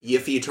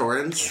Yiffy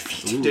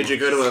Torrents. Did you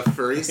go to a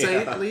furry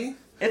site, Lee?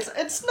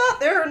 It's not.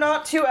 There are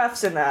not two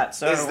F's in that.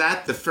 So is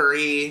that the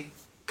furry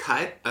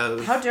cut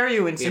of? How dare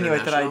you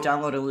insinuate that I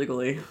International? download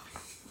illegally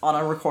on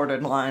a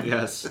recorded line?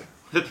 Yes.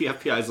 That the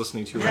FBI is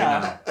listening to right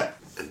now.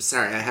 I'm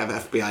sorry, I have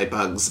FBI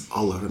bugs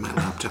all over my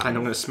laptop. And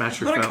I'm going to smash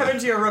your I'm gonna phone. come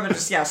into your room and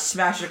just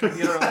smash your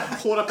computer.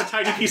 Hold up a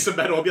tiny piece of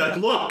metal and be like,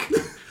 look!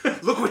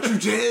 Look what you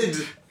did!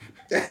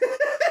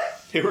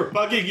 They were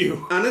bugging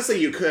you. Honestly,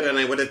 you could, and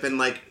I would have been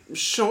like,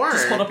 sure.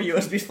 Just hold up a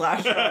USB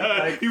flash drive.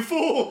 Like, You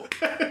fool!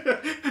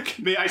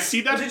 May I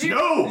see that? Did you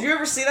No! Did you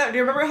ever see that? Do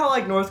you remember how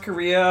North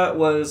Korea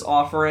was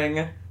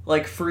offering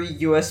free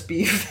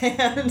USB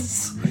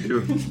fans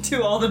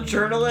to all the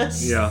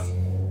journalists? Yeah.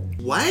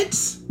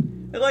 What?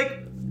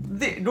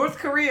 North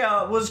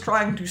Korea was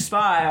trying to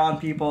spy on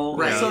people,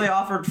 Right. so they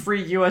offered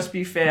free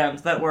USB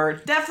fans that were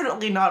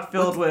definitely not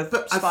filled with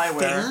But a spyware.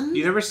 fan?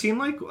 You never seen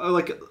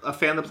a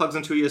fan that plugs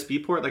into a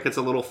USB port? Like it's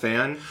a little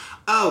fan?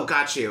 Oh,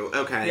 got you.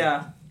 Okay.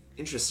 Yeah.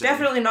 Interesting.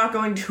 Definitely not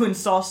going to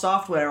install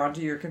software onto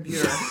your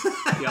computer.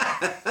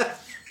 Yeah.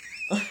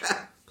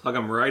 Plug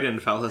them right in,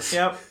 fellas.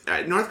 Yep.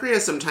 North Korea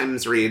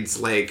sometimes reads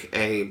like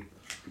a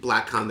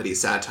black comedy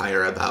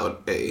satire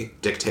about a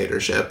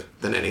dictatorship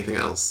than anything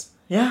else.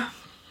 Yeah.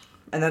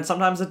 And then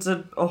sometimes it's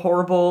a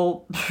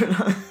horrible...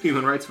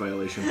 Human rights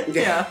violation.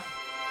 yeah.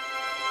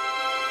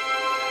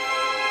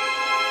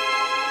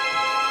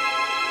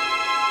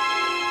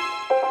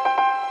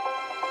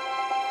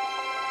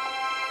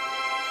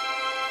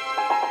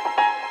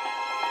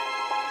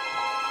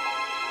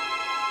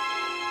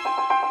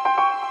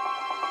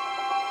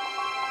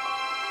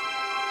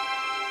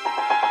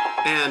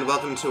 And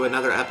welcome to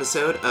another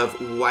episode of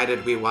Why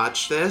Did We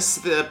Watch This?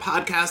 The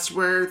podcast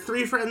where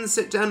three friends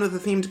sit down with a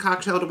themed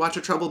cocktail to watch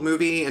a troubled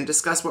movie and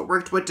discuss what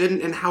worked, what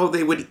didn't, and how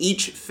they would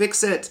each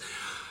fix it.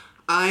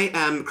 I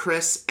am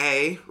Chris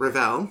A.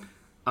 Ravel.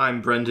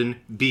 I'm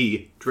Brendan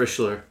B.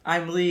 Drischler.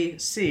 I'm Lee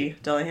C.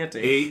 Delahanty.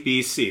 A,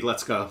 B, C.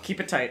 Let's go.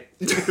 Keep it tight.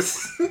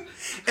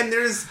 And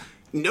there's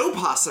no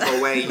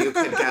possible way you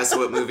could guess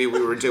what movie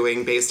we were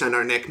doing based on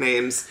our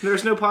nicknames.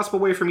 There's no possible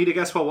way for me to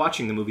guess while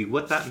watching the movie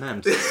what that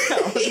meant.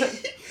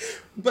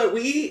 But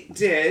we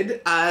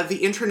did The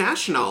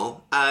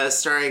International,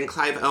 starring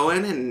Clive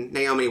Owen and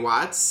Naomi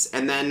Watts,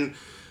 and then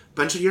a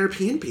bunch of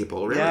European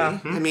people, really. Yeah.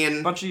 I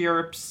mean, Bunch of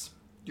Europe's.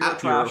 Euro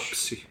trash.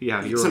 Europe's.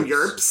 Yeah, Europe's. some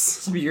Yerps.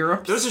 Some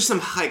Europe. Those are some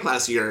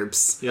high-class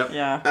Yerps. Yep.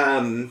 Yeah.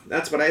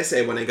 That's what I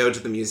say when I go to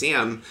the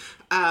museum.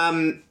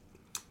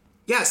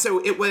 Yeah,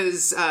 so it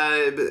was,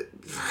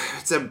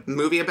 it's a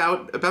movie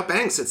about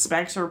banks. It's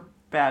Banks are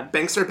bad.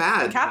 Banks are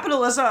bad.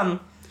 Capitalism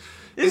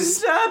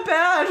is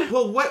bad.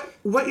 Well,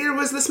 what year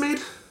was this made?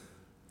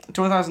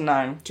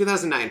 2009.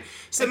 2009.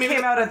 So It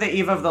came out at the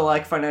eve of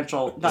the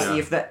financial, not Yeah.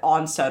 eve, the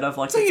onset of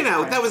So,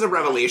 that was a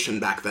revelation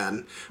back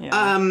then.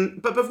 Yeah.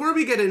 But before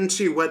we get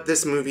into what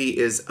this movie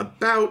is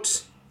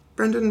about,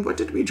 Brendan, what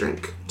did we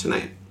drink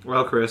tonight?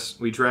 Well, Chris,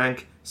 we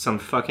drank some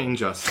fucking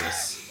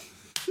justice.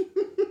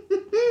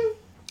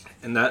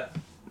 And that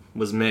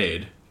was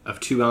made of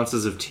 2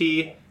 ounces of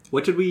tea.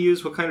 What did we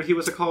use? What kind of tea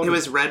was it called? It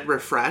was Red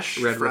Refresh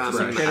Red from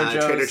Refresh.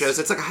 Trader Joe's.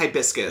 It's like a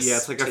hibiscus Yeah,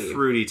 it's like tea. a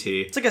fruity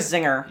tea. It's like a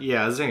zinger.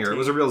 Yeah, a zinger. It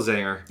was a real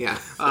zinger. Yeah.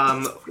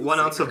 1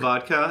 ounce of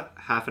vodka,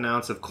 half an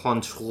ounce of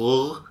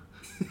Cointreau,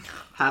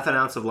 half an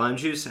ounce of lime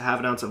juice, half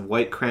an ounce of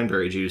white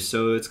cranberry juice.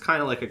 So it's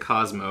kind of like a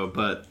Cosmo,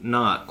 but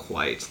not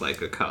quite like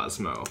a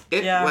Cosmo.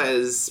 It Yeah.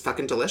 was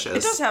fucking delicious.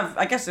 It does have,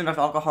 I guess, enough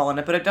alcohol in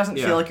it, but it doesn't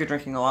Yeah. feel like you're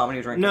drinking a lot when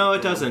you drink it. No,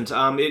 it doesn't.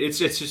 It's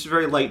just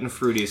very light and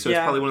fruity. So it's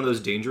Yeah. probably one of those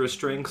dangerous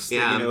drinks. That,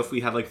 Yeah. if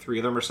we had 3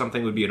 of them or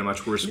something, would be in a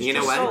much worse. You know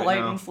It's what? so right light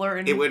now. and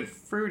flirty. It would-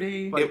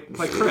 fruity.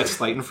 Like Chris,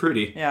 light and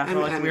fruity. yeah, I'm-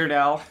 or like I'm- Weird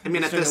Al. I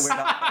mean, He's at doing this- the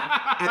Weird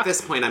Al thing. At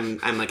this point,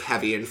 I'm like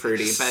heavy and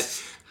fruity,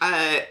 but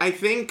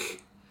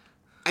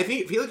I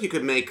feel like you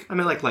could make. I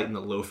mean, light in the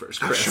loafers,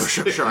 Chris.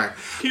 Sure.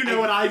 You know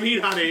what I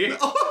mean, honey.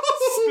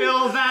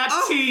 Spill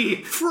that tea.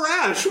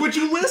 Fresh, would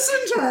you listen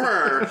to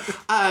her?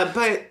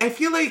 But I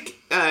feel like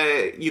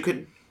you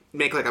could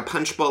make a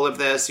punch bowl of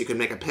this. You could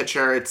make a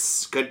pitcher.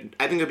 It's good.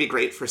 I think it would be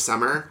great for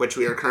summer, which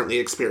we are currently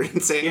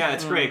experiencing. Yeah,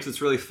 it's great because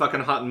it's really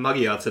fucking hot and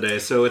muggy out today.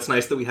 So it's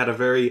nice that we had a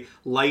very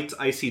light,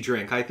 icy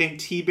drink. I think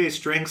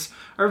tea-based drinks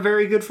are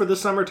very good for the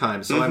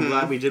summertime. So I'm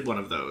glad we did one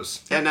of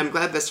those. And I'm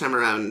glad this time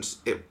around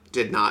it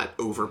did not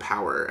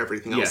overpower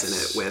everything else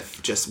Yes. in it with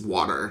just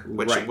water,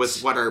 which Right.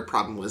 was what our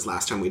problem was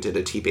last time we did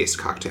a tea-based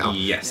cocktail.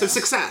 Yes. So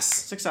success.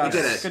 Success.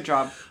 We did it. Good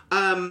job.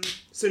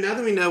 So now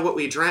that we know what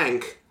we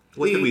drank,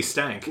 What did we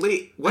stank?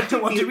 Lee, what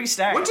did What did we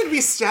stank? What did we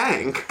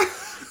stank?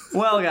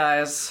 Well,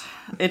 guys,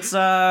 it's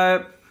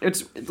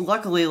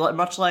luckily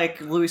much like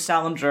Louis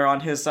Salinger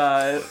on his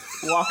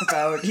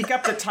walkabout. He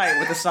kept it tight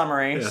with the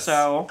summary. Yes.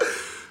 So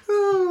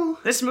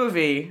this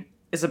movie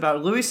is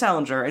about Louis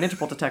Salinger, an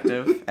Interpol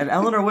detective, and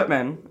Eleanor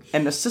Whitman,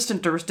 an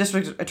assistant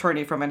district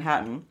attorney from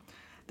Manhattan.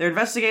 They're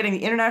investigating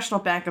the International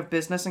Bank of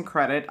Business and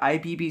Credit,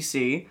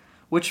 IBBC,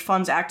 which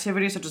funds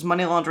activities such as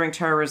money laundering,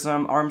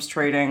 terrorism, arms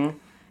trading,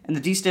 and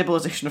the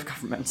destabilization of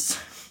governments.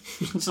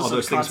 All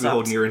those things we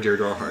hold near and dear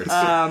to our hearts.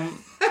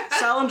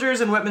 Salinger's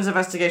and Whitman's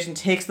investigation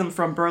takes them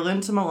from Berlin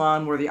to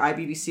Milan, where the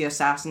IBBC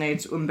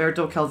assassinates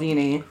Umberto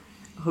Calvini,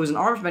 who's an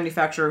arms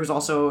manufacturer who's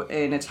also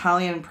an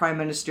Italian prime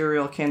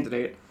ministerial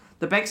candidate.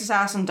 The bank's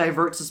assassin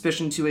diverts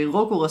suspicion to a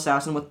local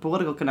assassin with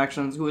political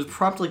connections who is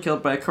promptly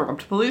killed by a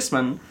corrupt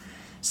policeman.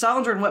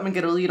 Salinger and Whitman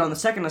get a lead on the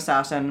second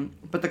assassin,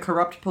 but the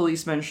corrupt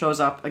policeman shows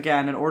up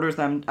again and orders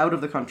them out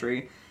of the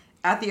country.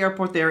 At the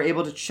airport, they are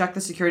able to check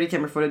the security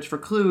camera footage for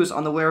clues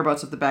on the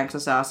whereabouts of the bank's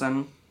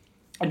assassin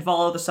and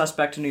follow the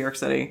suspect to New York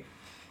City.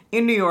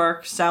 In New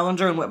York,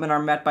 Salinger and Whitman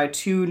are met by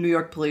two New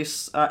York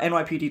police,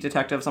 NYPD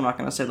detectives, I'm not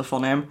going to say the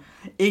full name,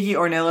 Iggy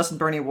Ornelas and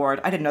Bernie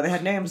Ward. I didn't know they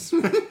had names.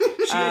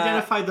 She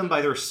identified them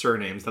by their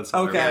surnames. That's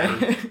how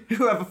Okay.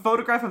 Who have a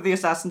photograph of the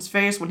assassin's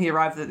face when he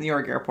arrived at the New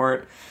York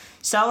airport.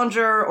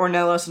 Salinger,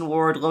 Ornelas, and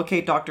Ward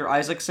locate Dr.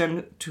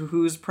 Isaacson, to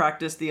whose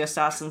practice the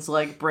assassin's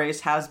leg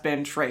brace has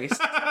been traced.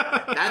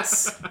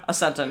 That's A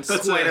sentence.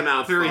 quite a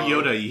mouthful. Very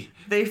Yoda-y.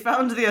 They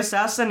find the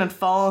assassin and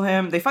follow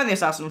him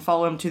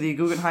to the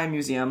Guggenheim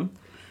Museum.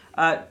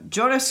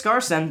 Jonas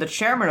Skarsen, the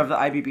chairman of the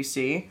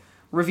IBBC,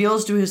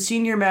 reveals to his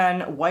senior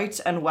men,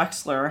 White and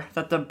Wexler,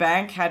 that the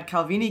bank had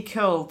Calvini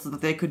killed so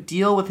that they could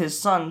deal with his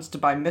sons to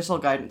buy missile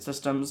guidance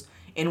systems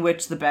in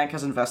which the bank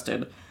has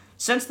invested.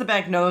 Since the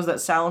bank knows that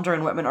Salinger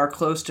and Whitman are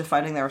close to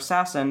finding their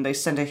assassin, they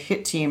send a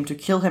hit team to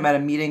kill him at a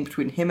meeting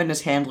between him and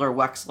his handler,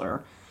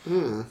 Wexler.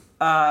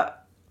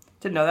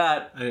 Didn't know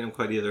that. I didn't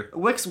quite either.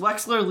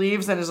 Wexler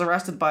leaves and is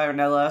arrested by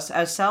Ornelas.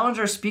 As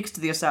Salinger speaks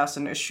to the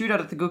assassin, a shootout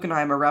at the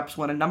Guggenheim erupts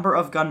when a number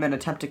of gunmen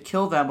attempt to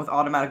kill them with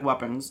automatic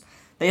weapons.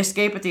 They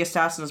escape, but the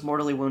assassin is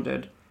mortally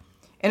wounded.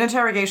 In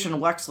interrogation,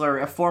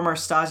 Wexler, a former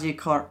Stasi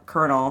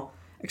colonel,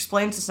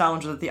 explains to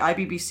Salinger that the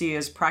IBBC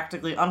is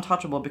practically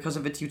untouchable because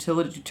of its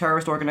utility to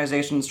terrorist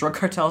organizations, drug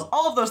cartels,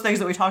 all of those things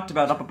that we talked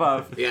about up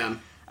above. Yeah.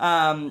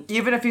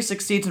 Even if he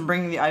succeeds in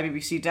bringing the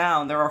IBBC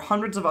down, there are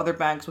hundreds of other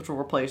banks which will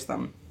replace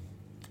them.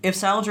 If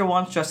Salinger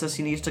wants justice,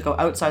 he needs to go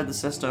outside the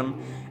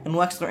system, and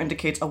Wexler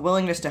indicates a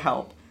willingness to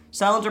help.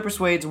 Salinger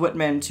persuades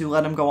Whitman to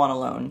let him go on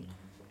alone.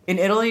 In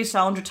Italy,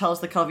 Salinger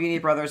tells the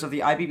Calvini brothers of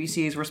the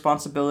IBBC's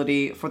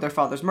responsibility for their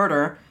father's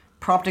murder,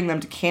 prompting them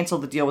to cancel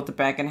the deal with the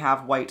bank and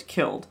have White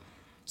killed.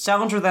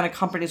 Salinger then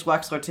accompanies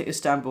Wexler to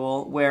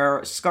Istanbul, where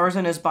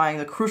Skarzen is buying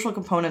the crucial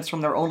components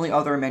from their only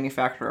other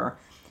manufacturer.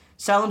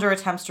 Salinger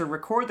attempts to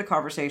record the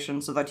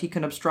conversation so that he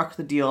can obstruct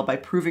the deal by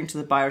proving to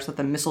the buyers that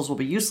the missiles will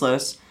be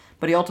useless,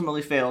 but he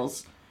ultimately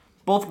fails.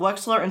 Both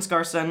Wexler and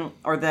Skarzen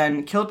are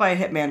then killed by a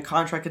hitman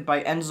contracted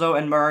by Enzo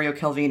and Mario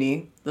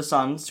Calvini, the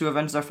sons, to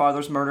avenge their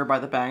father's murder by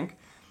the bank.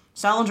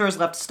 Salinger is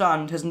left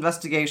stunned. His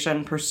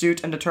investigation,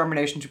 pursuit, and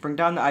determination to bring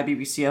down the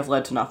IBBC have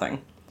led to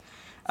nothing.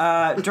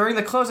 During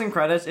the closing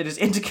credits, it is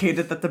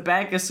indicated that the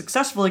bank is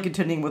successfully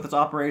continuing with its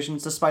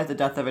operations despite the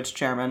death of its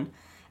chairman,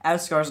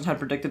 as Skarzen had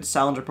predicted to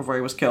Salinger before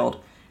he was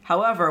killed.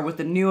 However, with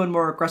the new and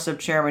more aggressive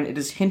chairman, it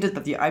is hinted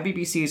that the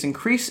IBBC's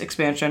increased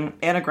expansion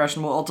and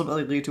aggression will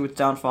ultimately lead to its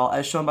downfall,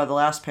 as shown by the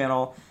last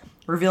panel,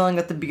 revealing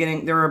that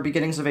there are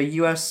beginnings of a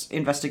U.S.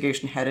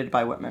 investigation headed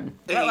by Whitman.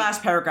 That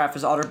last paragraph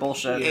is utter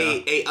bullshit.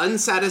 A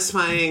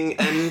unsatisfying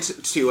end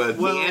to a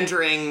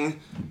meandering,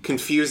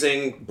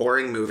 confusing,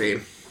 boring movie.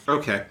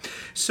 Okay.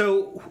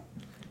 So...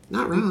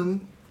 Not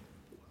wrong.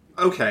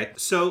 Okay,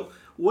 so...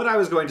 What I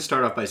was going to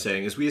start off by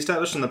saying is we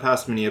established in the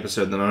past mini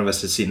episode that none of us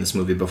had seen this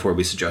movie before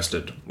we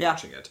suggested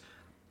watching it.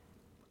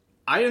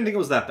 I didn't think it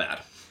was that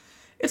bad.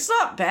 It's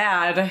not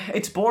bad.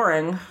 It's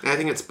boring. I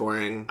think it's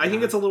boring. I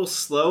think it's a little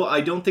slow.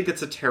 I don't think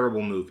it's a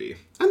terrible movie.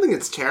 I don't think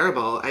it's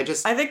terrible. I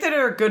think that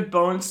there are good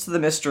bones to the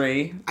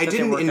mystery. I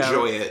didn't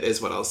enjoy it,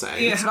 is what I'll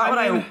say. It's not what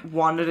I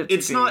wanted it to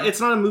be. It's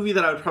not a movie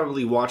that I would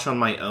probably watch on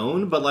my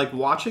own, but like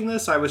watching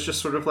this, I was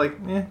just sort of like,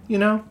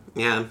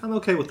 Yeah. I'm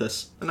okay with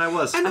this. And I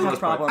was. And I have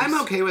problems.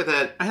 I'm okay with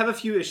it. I have a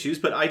few issues,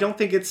 but I don't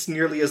think it's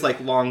nearly as like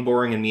long,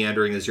 boring, and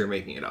meandering as you're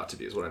making it out to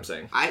be, is what I'm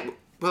saying.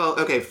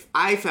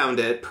 I found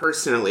it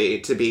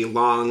personally to be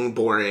long,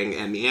 boring,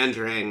 and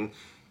meandering,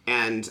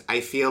 and I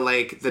feel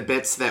like the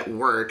bits that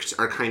worked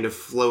are kind of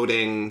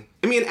floating.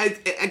 I mean,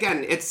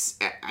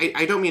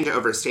 I don't mean to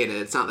overstate it.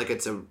 It's not like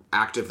it's a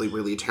actively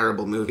really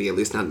terrible movie, at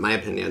least not in my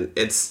opinion.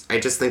 I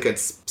just think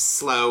it's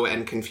slow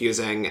and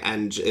confusing,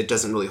 and it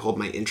doesn't really hold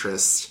my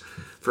interest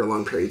for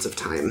long periods of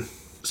time.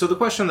 So the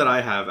question that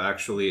I have,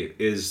 actually,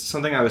 is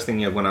something I was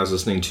thinking of when I was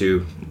listening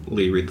to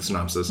Lee read the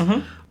synopsis.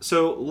 Mm-hmm.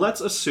 So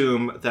let's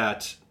assume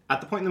that at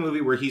the point in the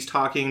movie where he's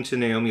talking to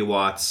Naomi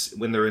Watts,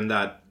 when they're in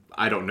that,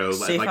 I don't know...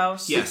 Safe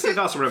house? Yeah, safe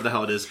house or whatever the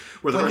hell it is.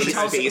 Where when he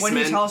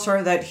tells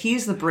her that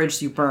he's the bridge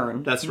you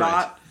burn. That's right.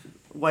 Not,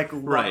 walk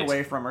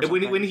away from her.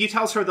 When he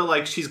tells her that,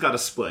 like, she's got a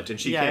split and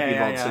she can't be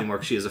involved anymore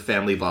because she has a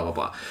family, blah, blah,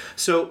 blah.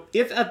 So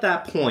if at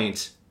that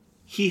point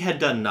he had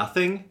done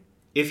nothing,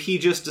 if he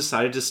just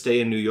decided to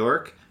stay in New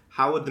York...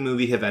 How would the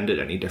movie have ended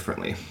any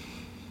differently?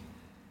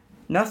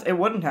 Nothing. It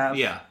wouldn't have.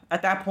 Yeah.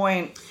 At that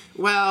point...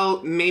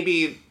 Well,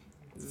 maybe...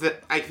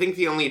 I think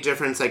the only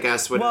difference, I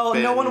guess, would have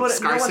been...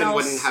 Skarzen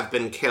wouldn't have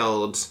been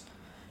killed.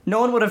 No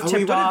one would have tipped off...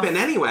 he would have been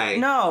anyway.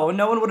 No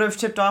one would have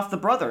tipped off the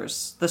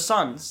brothers. The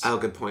sons. Oh,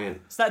 good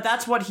point. So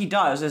that's what he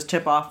does, is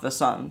tip off the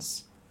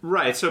sons.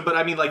 Right, so, but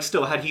I mean, like,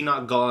 still, had he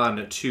not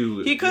gone to...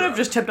 He could have Europe-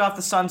 just tipped off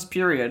the Suns,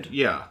 period.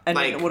 Yeah. And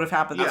Like, it would have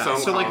happened. Yeah, phone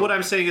so, like, call. what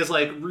I'm saying is,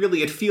 like,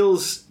 really, it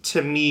feels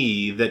to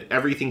me that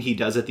everything he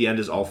does at the end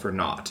is all for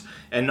naught.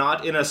 And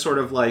not in a sort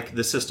of, like,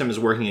 the system is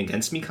working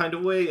against me kind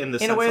of way, in the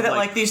sense In a way of, that,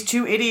 like, these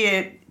two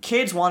idiot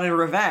kids wanted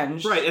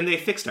revenge. Right, and they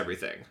fixed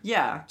everything.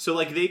 Yeah. So,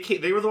 like,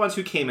 they were the ones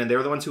who came in, they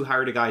were the ones who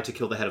hired a guy to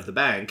kill the head of the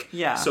bank.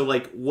 Yeah. So,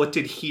 like, what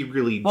did he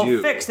really Well,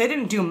 do? fix. They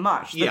didn't do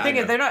much. The Yeah, thing I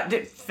is, know. they're not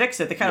did fix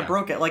it. They kind of Yeah.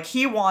 broke it. Like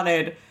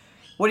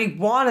what he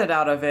wanted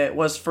out of it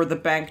was for the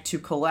bank to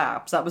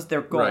collapse. That was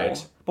their goal.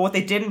 Right. But what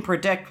they didn't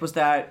predict was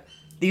that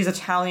these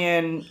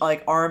Italian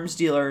like arms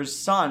dealers'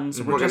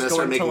 sons were We're just gonna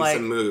start going to making like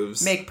some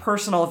moves. make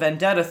personal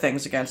vendetta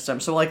things against him.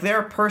 So like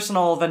their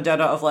personal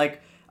vendetta of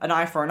like an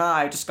eye for an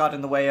eye just got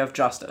in the way of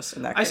justice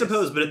in that case. I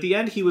suppose, but at the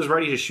end, he was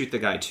ready to shoot the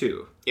guy,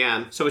 too.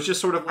 Yeah. So it's just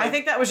sort of like... I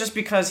think that was just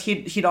because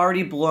he'd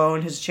already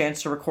blown his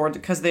chance to record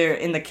because they're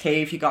in the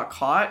cave. He got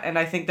caught, and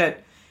I think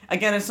that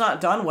again, it's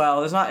not done well.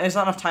 There's not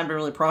enough time to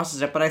really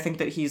process it. But I think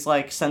that he's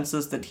like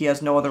senses that he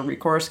has no other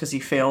recourse because he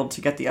failed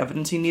to get the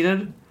evidence he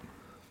needed.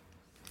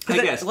 I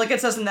guess. Like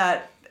it says in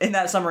that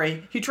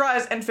summary, he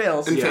tries and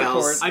fails And to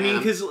fails. record. I mean, Yeah.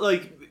 because,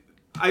 like,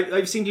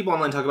 I've seen people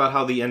online talk about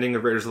how the ending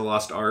of Raiders of the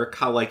Lost Ark,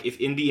 how, like, if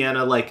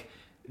Indiana, like,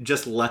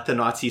 just let the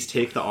Nazis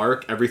take the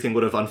Ark, everything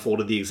would have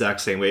unfolded the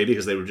exact same way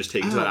because they would just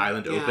take it to that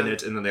island, open yeah.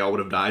 it, and then they all would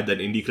have died. Then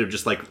Indy could have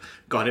just, like,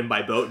 gone in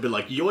by boat and been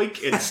like,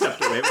 yoink, and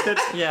stepped away with it.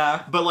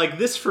 Yeah. But, like,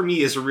 this for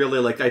me is really,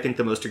 like, I think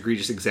the most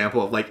egregious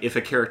example of, like, if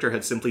a character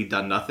had simply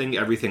done nothing,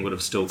 everything would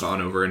have still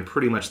gone over in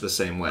pretty much the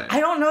same way. I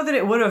don't know that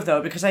it would have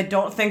though because I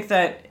don't think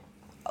that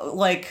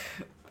like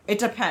it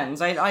depends.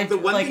 The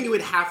one like, thing you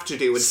would have to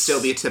do would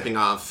still be tipping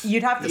off.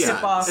 you'd have to the tip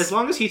Suns. off. As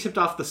long as he tipped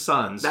off the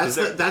Suns. 'cause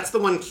That's the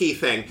one key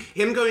thing.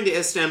 Him going to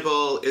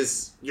Istanbul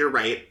is, you're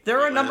right. There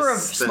are a number of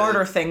It was the-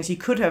 smarter things he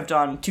could have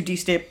done to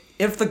destabilize.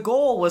 If the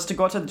goal was to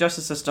go out to the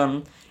justice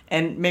system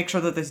and make sure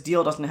that this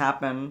deal doesn't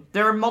happen,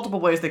 there are multiple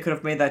ways they could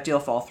have made that deal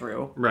fall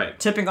through. Right.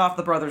 Tipping off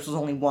the brothers was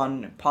only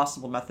one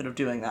possible method of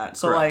doing that.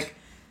 So, Correct. like,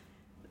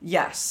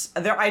 yes,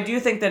 I do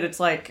think that it's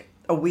like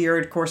a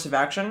weird course of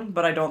action,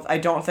 but I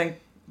don't think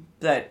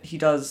that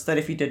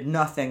if he did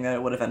nothing, that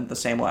it would have ended the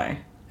same way.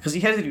 Because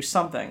he had to do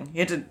something. He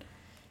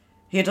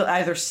had to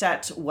either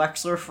set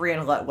Wexler free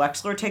and let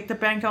Wexler take the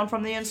bank down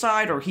from the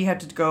inside, or he had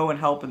to go and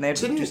help and they had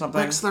to do Didn't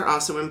something. Wexler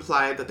also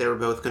imply that they were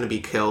both going to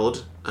be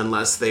killed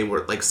unless they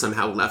were, like,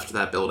 somehow left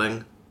that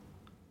building?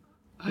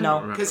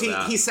 No. Because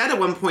he said at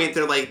one point,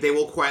 they're like, they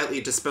will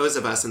quietly dispose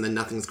of us and then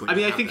nothing's going to I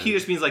mean, happen. I think he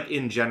just means, like,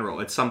 in general,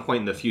 at some point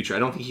in the future. I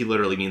don't think he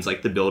literally means,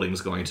 like, the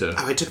building's going to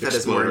Oh, I took that as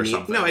explode more or immediate.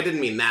 something. No, I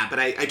didn't mean that, but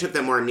I took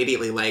that more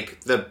immediately, like,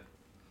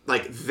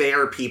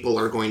 their people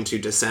are going to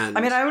descend.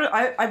 I mean,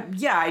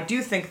 I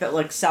do think that,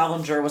 like,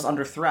 Salinger was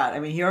under threat. I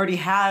mean,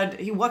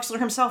 Wexler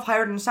himself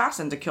hired an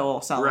assassin to kill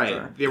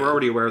Salinger. Right. They were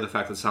already aware of the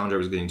fact that Salinger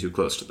was getting too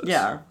close to this.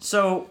 Yeah.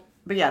 So,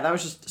 but yeah, that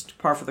was just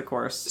par for the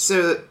course.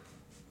 So,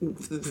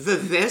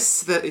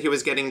 this that he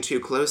was getting too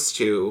close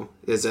to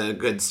is a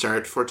good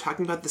start for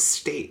talking about the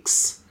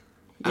stakes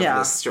of Yeah.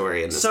 this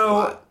story and this So-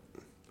 plot.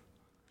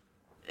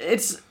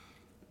 It's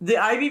the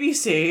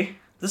IBBC.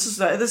 This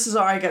is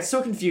how I get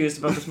so confused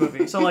about this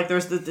movie. So like,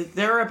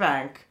 they're a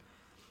bank.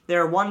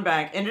 They're one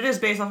bank, and it is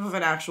based off of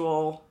an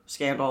actual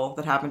scandal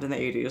that happened in the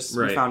 80s.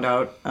 We Right. found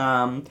out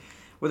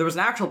where there was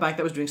an actual bank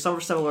that was doing some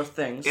similar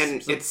things.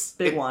 And It's a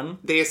big one.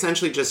 They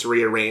essentially just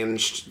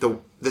rearranged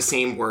the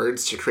same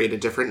words to create a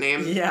different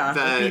name. Yeah,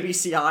 the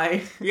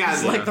BBCI. Yeah,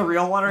 is yeah. like the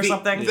real one or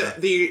something.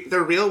 The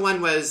real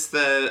one was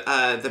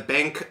the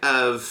Bank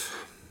of.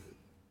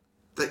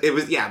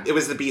 It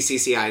was the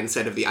BCCI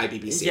instead of the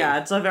IBBC. Yeah,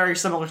 it's a very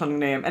similar sounding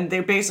name, and they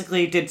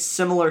basically did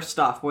similar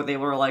stuff where they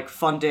were like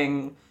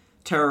funding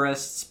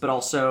terrorists, but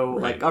also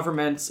like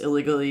governments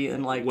illegally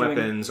and like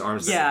Weapons,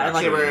 arms yeah, and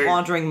like manufacturing.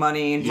 laundering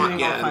money and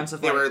doing all kinds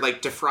of they like, were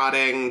like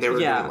defrauding. They were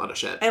doing a lot of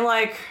shit. And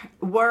like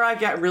where I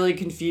get really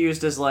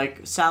confused is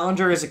like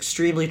Salinger is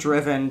extremely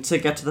driven to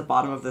get to the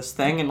bottom of this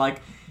thing, and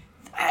like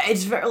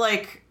it's very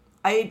like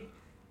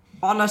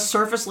on a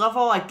surface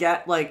level I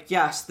get like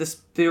yes,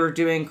 they were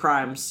doing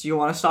crimes. You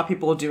want to stop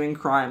people doing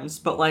crimes,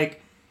 but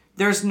like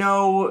there's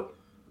no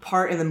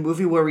part in the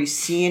movie where we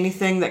see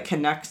anything that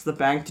connects the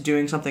bank to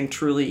doing something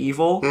truly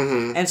evil,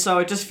 and so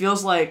it just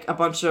feels like a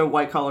bunch of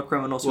white collar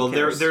criminals. Well, who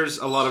cares? there's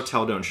a lot of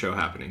tell don't show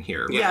happening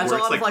here. yeah, it's where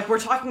a lot of like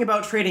we're talking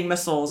about trading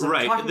missiles. And we're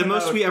Right. talking The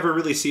most about- we ever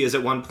really see is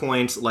at one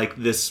point, like,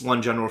 this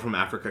one general from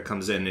Africa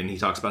comes in and he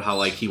talks about how,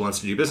 like, he wants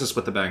to do business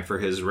with the bank for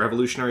his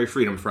Revolutionary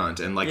Freedom Front,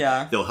 and, like,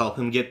 Yeah. they'll help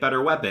him get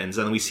better weapons.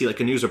 And then we see,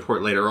 like, a news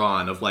report later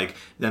on of, like,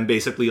 them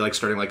basically, like,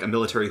 starting, like, a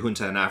military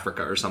junta in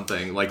Africa or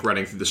something, like,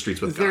 running through the streets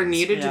with guns. There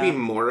needed to be Yeah.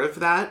 more of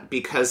that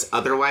because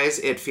otherwise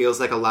it feels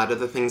like a lot of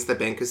the things the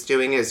bank is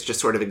doing is just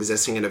sort of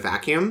existing in a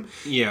vacuum.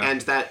 Yeah.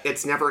 And that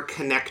it's never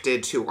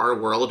connected to our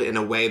world in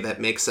a way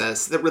that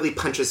that really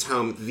punches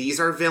home, these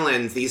are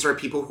villains, these are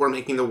people who are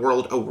making the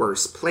world a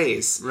worse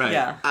place. Right.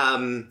 Yeah.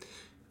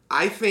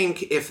 I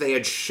think if they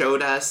had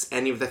showed us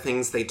any of the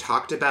things they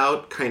talked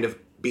about kind of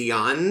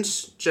beyond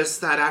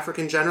just that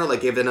African general,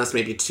 like giving us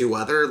maybe two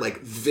other like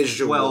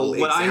visual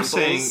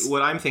examples.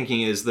 What I'm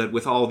thinking is that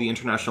with all the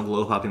international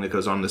globe hopping that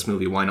goes on in this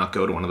movie, why not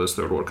go to one of those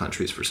third world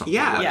countries for something?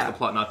 Yeah. Why Yeah. does the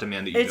plot not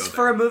demand that you It's go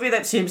for there? a movie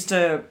that seems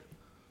to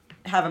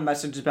have a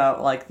message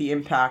about like the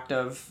impact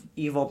of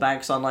evil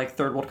banks on like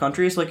third world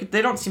countries. Like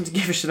they don't seem to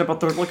give a shit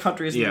about third world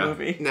countries in the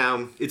movie.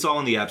 No. It's all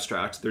in the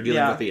abstract. They're dealing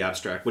Yeah. with the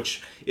abstract,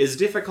 which is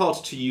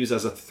difficult to use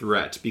as a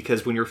threat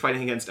because when you're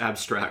fighting against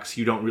abstracts,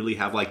 you don't really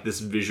have like this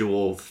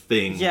visual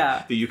thing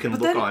Yeah. that you can But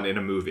look then- on in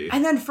a movie.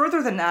 And then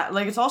further than that,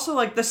 like it's also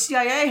like the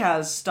CIA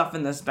has stuff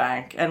in this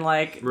bank, and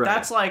like Right.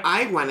 that's like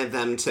I wanted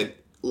them to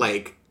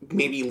like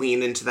maybe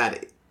lean into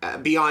that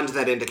beyond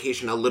that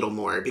indication a little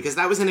more because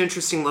that was an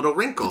interesting little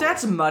wrinkle.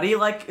 that's muddy.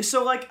 Like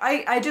so, like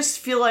I just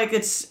feel like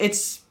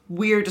it's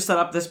weird to set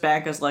up this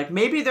bank as like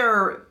maybe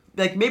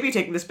maybe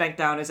taking this bank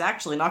down is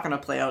actually not going to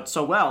play out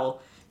so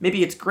well.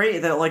 Maybe it's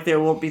great that like there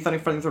won't be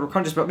funding third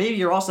countries, but maybe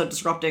you're also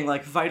disrupting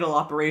like vital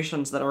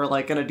operations that are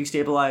like going to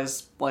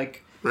destabilize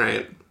like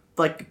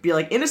be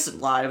like innocent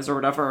lives or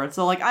whatever. And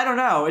so like I don't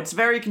know. It's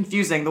very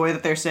confusing the way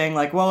that they're saying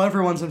like, well,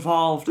 everyone's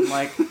involved and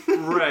like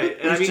Right.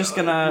 And It's just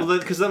gonna-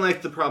 Because then,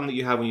 like, the problem that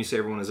you have when you say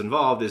everyone is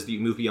involved is that you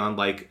move beyond,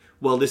 like,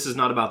 well, this is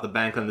not about the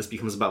bank, and this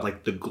becomes about,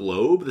 like, the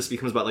globe. This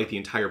becomes about, like, the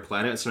entire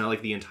planet. So now,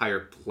 like, the entire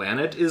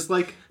planet is,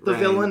 like, the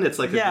Right. villain. It's,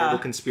 like, a Yeah. global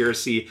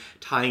conspiracy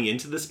tying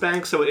into this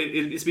bank. So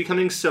it's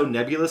becoming so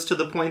nebulous to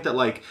the point that,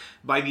 like,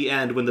 by the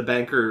end, when the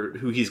banker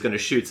who he's going to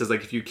shoot says,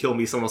 like, if you kill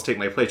me, someone will take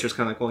my place, you're just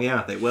kind of like, well,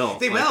 yeah, they will.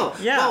 They Like, will.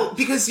 Yeah. Well,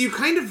 because you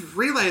kind of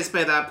realize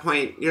by that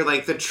point, you're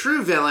like, the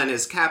true villain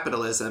is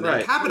capitalism. Right.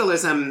 And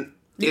capitalism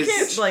you is...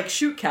 can't like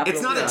shoot capital.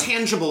 it's not a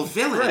tangible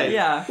villain. Right.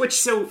 Yeah. Which,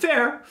 so,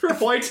 fair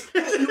point.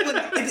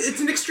 It's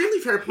an extremely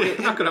fair point.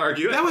 I'm not going to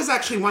argue it. That was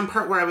actually one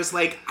part where I was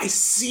like, I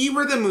see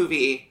where the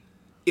movie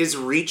is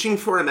reaching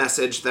for a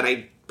message that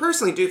I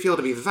personally do feel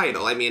to be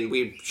vital. I mean,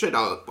 we should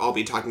all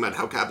be talking about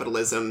how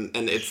capitalism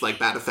and its like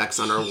bad effects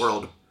on our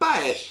world,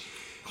 but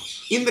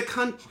in the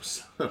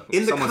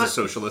Someone's a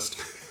socialist.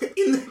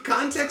 in the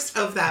context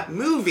of that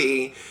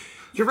movie,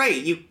 you're right.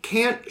 You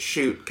can't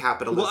shoot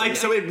capitalism. Well,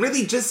 so it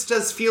really just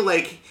does feel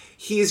like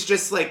he's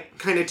just like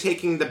kind of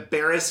taking the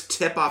barest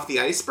tip off the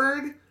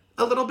iceberg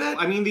a little bit.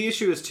 I mean, the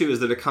issue is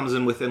that it comes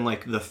in within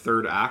like the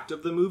third act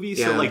of the movie.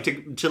 So Yeah.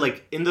 like to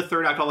like in the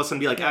third act, all of a sudden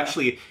be like,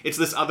 actually, it's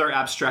this other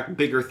abstract,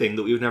 bigger thing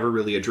that we've never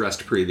really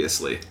addressed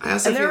previously. I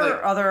also And feel there like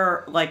are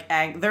other like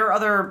there are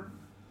other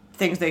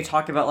things they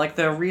talk about, like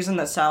the reason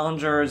that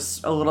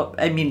Salinger's a little.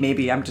 I mean,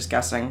 maybe I'm just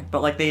guessing,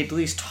 but like they at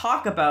least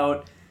talk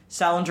about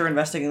Salinger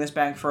investigating this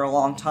bank for a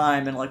long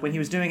time, and like when he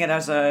was doing it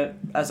as a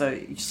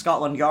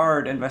Scotland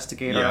Yard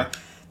investigator. Yeah.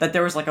 That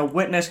there was like a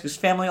witness whose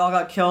family all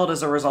got killed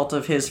as a result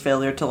of his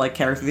failure to like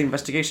carry through the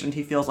investigation.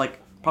 He feels like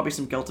probably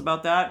some guilt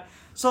about that.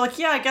 So like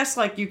yeah, I guess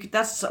like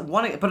that's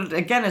one, but it,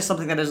 again, is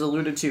something that is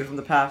alluded to from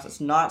the past.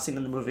 It's not seen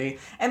in the movie,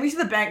 and we see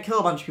the bank kill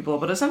a bunch of people,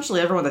 but essentially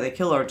everyone that they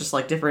kill are just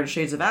like different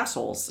shades of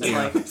assholes. And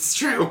like it's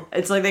true.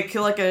 it's like they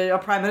kill like a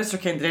prime minister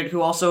candidate who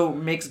also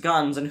makes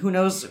guns, and who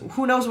knows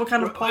what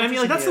kind of I politician mean,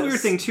 like that's he the is.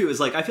 weird thing too. Is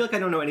like I feel like I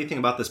don't know anything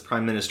about this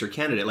prime minister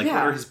candidate. Like, Yeah.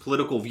 what are his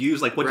political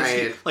views? Like, what does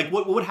he Right. like?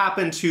 What would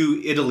happen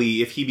to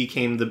Italy if he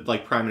became the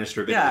like prime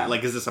minister of Italy? Yeah.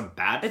 Like, is this a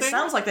bad It thing?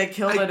 sounds like they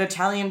killed an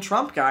Italian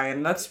Trump guy,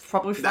 and that's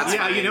probably fine. That's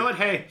Yeah, fine. you know what?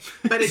 Hey,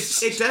 But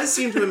it does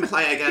seem to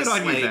imply, I guess,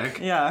 good on you, like Zach.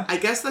 Yeah. I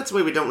guess that's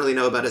why we don't really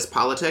know about his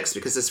politics,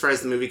 because as far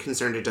as the movie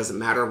concerned, it doesn't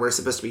matter. We're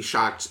supposed to be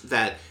shocked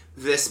that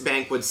this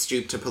bank would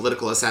stoop to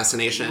political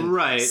assassination,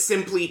 Right.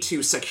 simply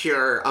to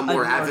secure a more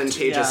more-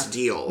 advantageous yeah.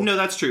 deal. No,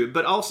 that's true.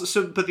 But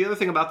also, but the other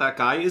thing about that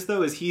guy is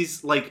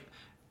he's like,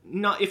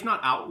 not if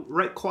not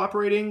outright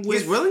cooperating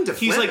with. He's willing to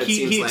He's flip, like it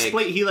seems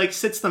like. he like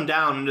sits them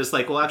down and just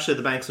like, well, actually,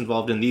 the bank's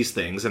involved in these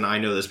things, and I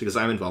know this because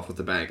I'm involved with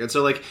the bank. And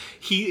so like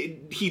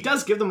he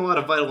does give them a lot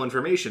of vital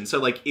information. So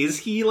like, is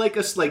he like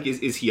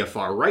is he a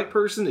far right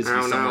person? Is I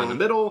he don't somewhere know. in the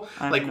middle?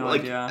 I have like no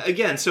like idea.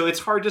 again, so it's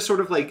hard to sort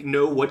of like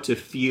know what to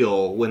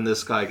feel when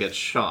this guy gets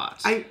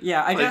shot.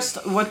 Yeah, I Like-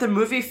 just what the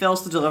movie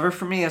fails to deliver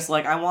for me is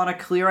like I want a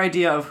clear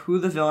idea of who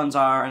the villains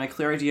are and a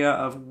clear idea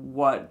of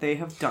what they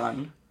have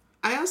done.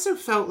 I also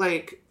felt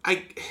like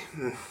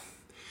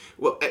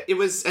well, it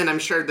was, and I'm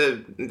sure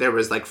there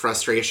was like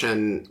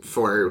frustration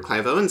for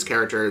Clive Owen's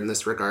character in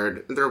this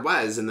regard. There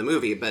was in the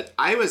movie, but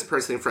I was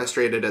personally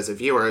frustrated as a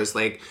viewer. I was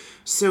like,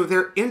 so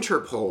they're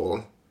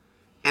Interpol,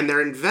 and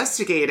they're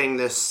investigating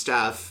this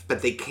stuff,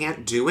 but they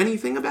can't do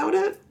anything about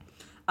it?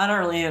 I don't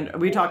really, and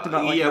we talked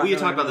about like yeah, not we had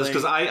really talked about this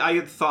because really- I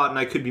had thought, and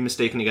I could be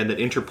mistaken again, that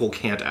Interpol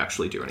can't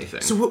actually do anything.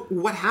 So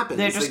what happens?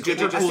 They just- do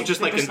they Interpol just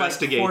like they just, like,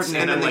 investigates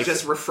coordinate and then they like,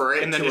 just refer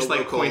it and then to just a like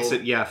local... points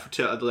it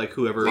to like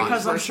whoever.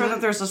 because I'm sure enforcement?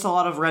 that there's just a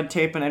lot of red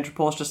tape, and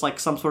Interpol is just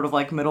like some sort of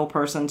like middle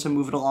person to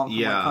move it along. From,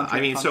 Yeah, like, country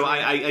I mean, to so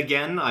country. I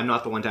again, I'm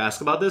not the one to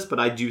ask about this, but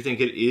I do think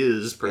it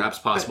is perhaps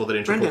possible that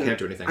Interpol Brendan, can't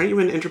do anything. Aren't you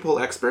an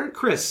Interpol expert?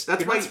 Chris,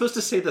 That's you're why- not supposed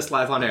to say this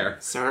live on air.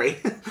 Sorry.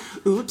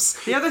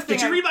 Oops. the other thing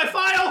Did you read my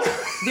file?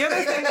 the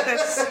other thing that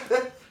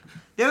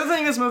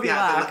this movie Yeah,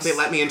 lacks. they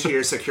let me into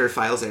your secure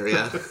files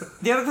area.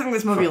 The other thing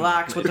this movie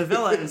lacks with the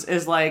villains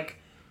is like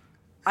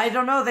I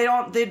don't know.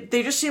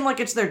 They just seem like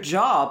it's their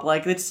job.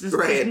 Like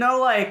there's no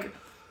like.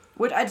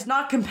 It's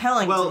not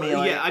compelling to me.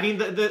 Like, yeah, I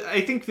mean, I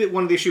think that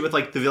one of the issue with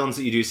like the villains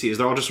that you do see is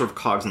they're all just sort of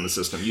cogs in the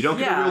system. You don't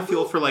get a real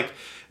feel for like.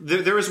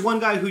 There is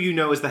one guy who you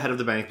know is the head of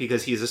the bank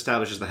because he's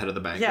established as the head of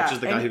the bank, which is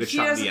the guy who gets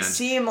shot in the end. He doesn't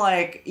seem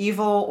like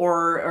evil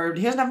or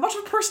he doesn't have much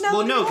of a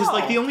personality. Well, no, because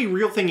like the only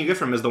real thing you get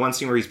from him is the one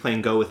scene where he's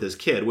playing Go with his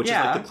kid, which is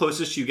like the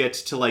closest you get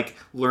to like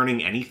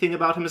learning anything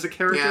about him as a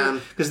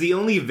character. Because the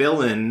only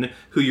villain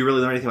who you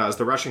really learn anything about is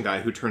the Russian guy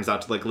who turns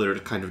out to like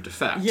literally kind of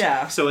defect.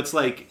 Yeah. So it's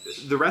like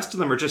the rest of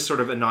them are just sort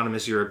of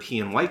anonymous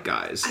European white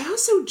guys. I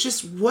also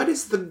just what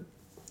is the.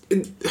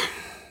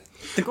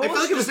 The goal I feel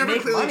like it was never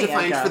clearly money,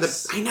 defined for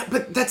the. I know,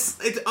 but that's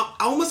I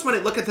almost when I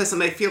look at this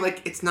and I feel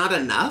like it's not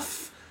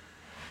enough.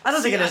 I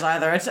don't think it is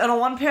either. It's at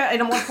one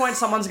point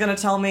someone's gonna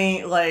tell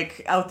me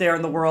like out there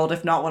in the world,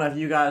 if not one of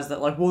you guys, that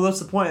like, well, that's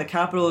the point of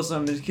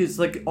capitalism. It's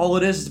like all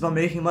it is about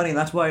making money, and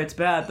that's why it's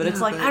bad. But it's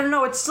like I don't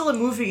know. It's still a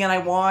movie, and I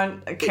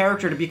want a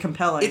character to be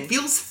compelling. It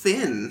feels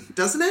thin,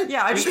 doesn't it?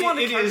 Yeah, I just want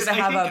a character to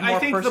have a more personal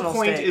stake. I think the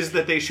point is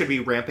that they should be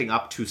ramping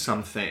up to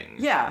something.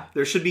 Yeah,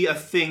 there should be a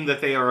thing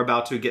that they are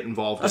about to get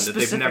involved in that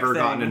they've never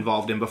gotten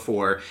involved in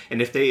before,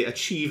 and if they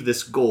achieve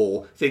this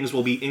goal, things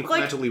will be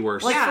incrementally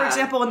worse. Like for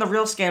example, in the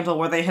Real Scandal,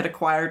 where they had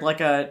acquired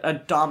like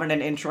a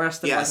dominant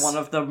interest in like one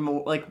of the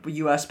like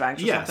U.S.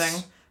 banks or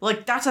something.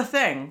 Like that's a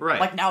thing, right?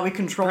 Like now we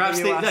control the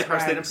U.S.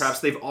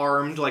 Perhaps they've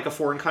armed like a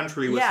foreign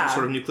country with some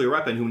sort of nuclear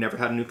weapon who never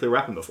had a nuclear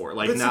weapon before.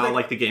 Like now,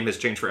 like the game has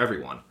changed for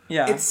everyone.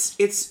 Yeah, I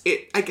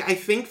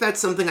think that's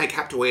something I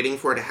kept waiting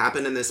for to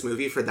happen in this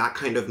movie, for that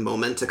kind of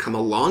moment to come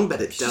along,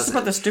 but it doesn't. It's just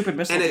about the stupid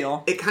missile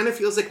deal. It kind of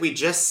feels like we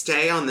just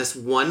stay on this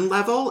one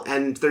level,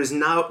 and there's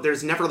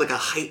never like a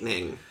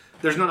heightening.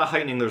 There's not a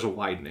heightening, there's a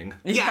widening.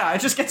 Yeah,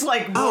 it just gets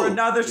like more.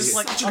 Now there's just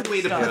like such a good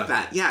way to put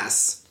that.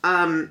 Yes.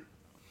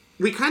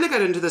 We kind of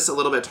got into this a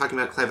little bit talking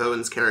about Clive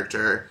Owen's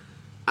character.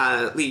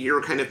 Lee, you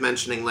were kind of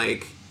mentioning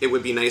like it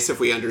would be nice if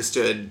we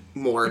understood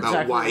more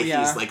about why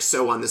he's like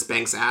so on this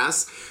bank's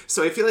ass.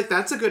 So I feel like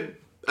that's a good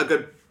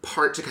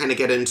part to kind of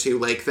get into,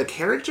 like the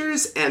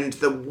characters and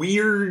the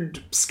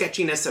weird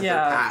sketchiness of their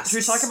past. Should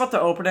we talk about the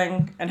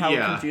opening and how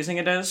confusing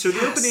it is? So the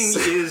opening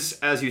is,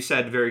 as you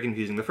said, very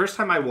confusing. The first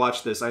time I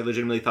watched this, I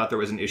legitimately thought there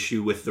was an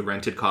issue with the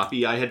rented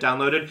copy I had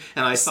downloaded,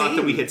 and I thought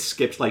that we had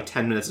skipped like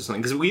 10 minutes or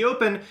something. Because we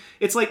open,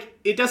 it's like,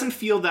 it doesn't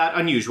feel that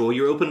unusual.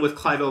 You open with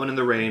Clive Owen in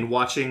the rain,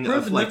 watching...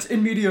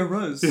 in media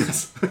res.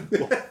 Yes.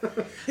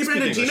 Hey,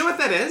 Brendan, do you know what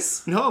that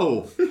is?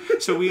 No.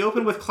 So we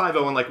open with Clive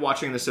Owen, like,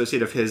 watching an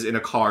associate of his in a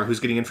car who's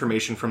getting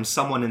information from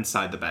someone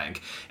inside the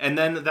bank. And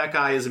then that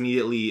guy is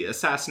immediately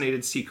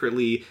assassinated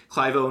secretly.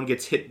 Clive Owen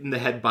gets hit in the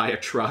head by a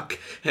truck.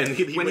 And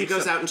when he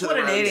goes out into the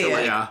road to,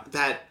 like,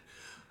 that...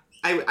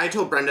 I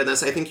told Brendan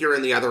this. I think you were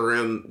in the other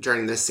room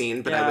during this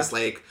scene, but I was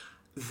like...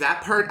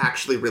 That part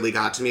actually really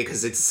got to me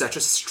because it's such a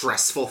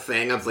stressful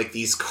thing of like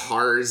these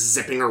cars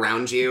zipping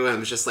around you, and I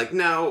was just like,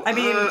 no. I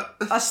mean,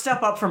 a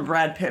step up from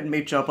Brad Pitt and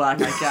Meet Joe Black,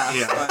 I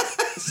guess. But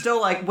still,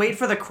 like, wait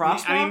for the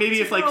crosswalk. I mean,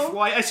 maybe if like, well,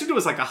 I assumed it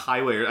was like a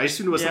highway, or I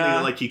assumed it was something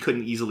that like you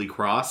couldn't easily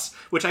cross,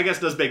 which I guess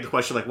does beg the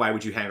question, like, why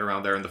would you hang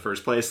around there in the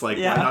first place? Like,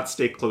 why not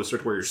stay closer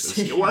to where your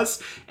sister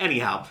was?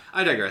 Anyhow,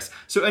 I digress.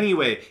 So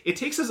anyway, it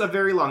takes us a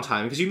very long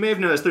time because you may have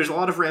noticed there's a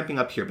lot of ramping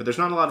up here, but there's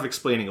not a lot of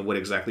explaining of what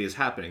exactly is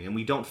happening, and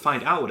we don't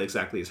find out what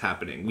exactly is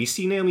happening. We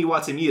see Naomi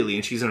Watts immediately,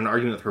 and she's in an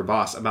argument with her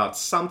boss about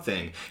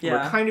something. Yeah.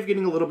 We're kind of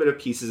getting a little bit of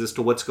pieces as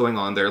to what's going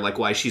on there, like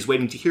why she's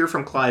waiting to hear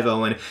from Clive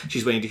Owen,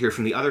 she's waiting to hear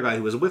from the other guy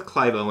who was with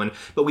Clive Owen,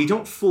 but we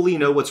don't fully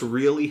know what's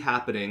really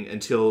happening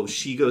until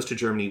she goes to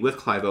Germany with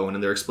Clive Owen,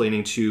 and they're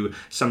explaining to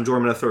some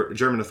German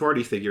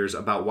authority figures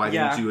about why they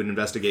need to do an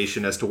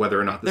investigation as to whether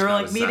or not this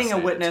guy was assassinated. They were like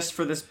meeting a witness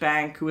for this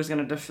bank who was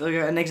going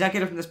to an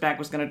executive from this bank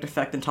was going to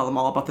defect and tell them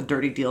all about the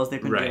dirty deals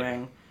they've been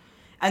doing.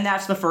 And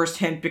that's the first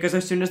hint, because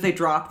as soon as they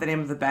drop the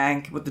name of the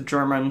bank with the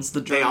Germans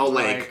they all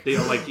like,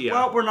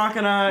 well, we're not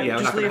gonna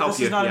just leave. This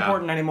is not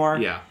important anymore.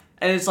 Yeah,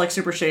 and it's like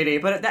super shady.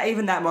 But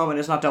even that moment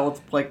is not dealt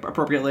with like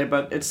appropriately.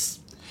 But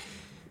it's.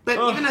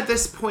 But even at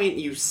this point,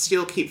 you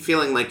still keep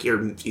feeling like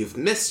you've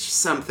missed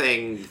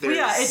something.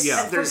 There's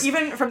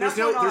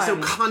no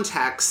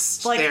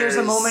context. Like there's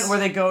a moment where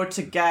they go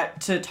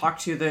to talk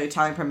to the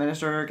Italian prime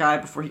minister guy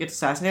before he gets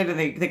assassinated, and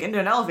they get into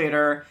an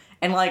elevator.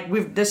 And like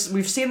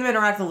we've seen them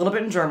interact a little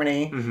bit in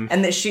Germany, and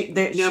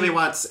Naomi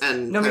Watts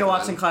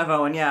and Clive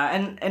Owen,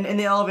 and in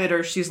the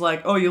elevator she's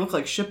like, "Oh, you look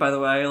like shit, by the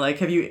way. Like,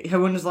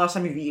 when was the last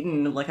time you've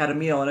eaten and like had a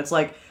meal?" And it's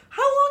like,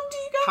 how long do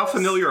you guys? How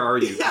familiar are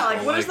you? Yeah,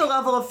 like what is the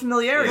level of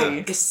familiarity?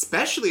 Yeah.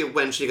 Especially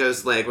when she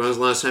goes like, "When was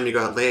the last time you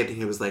got laid?" And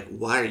he was like,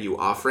 "Why are you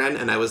offering?"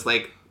 And I was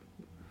like,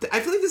 I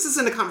feel like this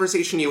isn't a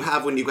conversation you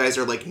have when you guys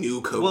are like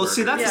new coworkers. Well,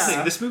 see, that's the Yeah.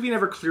 thing. This movie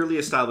never clearly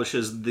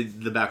establishes the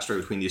backstory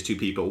between these two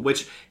people,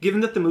 which, given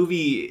that the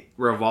movie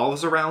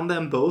revolves around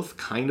them both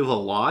kind of a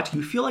lot,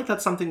 you feel like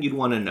that's something you'd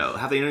want to know.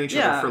 Have they known each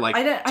other for like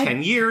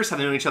 10 years? Have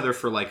they known each other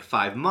for like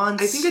 5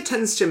 months? I think it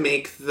tends to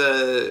make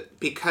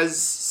because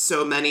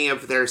so many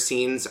of their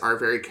scenes are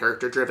very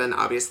character driven,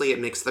 obviously it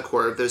makes the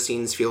core of those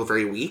scenes feel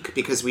very weak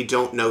because we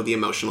don't know the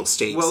emotional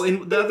stakes. Well,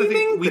 and the other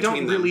thing, we don't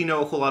between really them.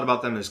 know a whole lot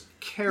about them as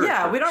characters.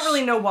 Yeah, we don't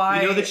really know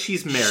why. We know that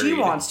she's married. She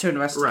wants to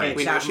investigate. Right.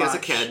 We know that she has a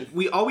much. kid.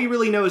 All we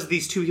really know is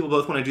these two people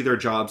both want to do their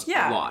jobs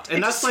Yeah, a lot, and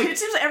it that's just, like, it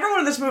seems like everyone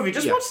in this movie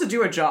just Yeah. wants to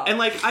do a job. and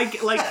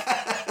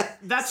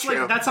that's true.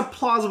 like that's a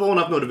plausible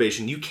enough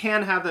motivation. You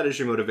can have that as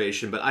your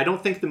motivation, but I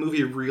don't think the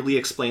movie really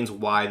explains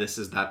why this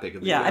is that big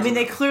of a yeah, deal. I mean,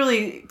 they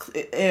clearly,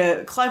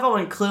 Clive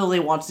Owen clearly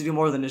wants to do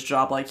more than his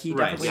job. Like he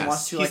Right. definitely Yes.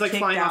 wants to He's like kick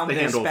flying down off the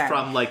his handle bank.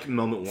 from like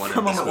moment one.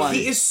 From of this moment one.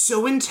 movie. He is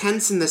so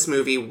intense in this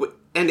movie,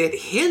 and it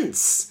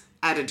hints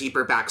at a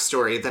deeper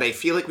backstory that I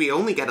feel like we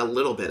only get a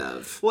little bit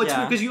of. Well, it's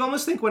Yeah. because you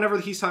almost think whenever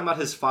he's talking about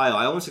his file,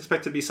 I almost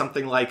expect it to be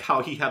something like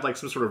how he had like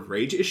some sort of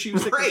rage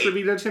issues that Right.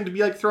 contributed to him to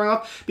be like throwing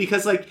up.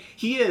 Because like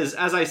he is,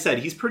 as I said,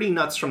 he's pretty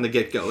nuts from the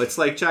get go. It's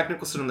like Jack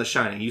Nicholson in The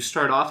Shining. You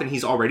start off and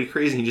he's already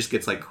crazy, and he just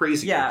gets like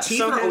crazy. Yeah. Teeth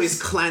So are his-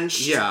 always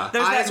clenched. Yeah.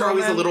 There's Eyes that are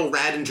always a moment- little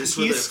red and just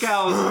He really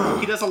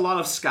scowls. He does a lot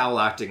of scowl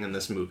acting in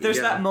this movie. There's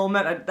Yeah. that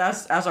moment,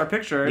 that's as our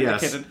picture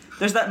Yes. indicated.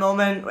 There's that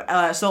moment,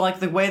 so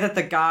like the way that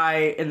the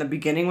guy in the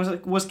beginning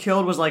was killed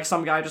was like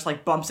some guy just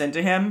like bumps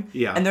into him.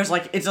 Yeah. And there's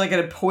like, it's like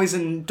a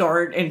poison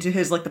dart into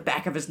his, like the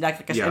back of his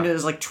neck, like Yeah. into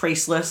his like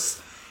traceless.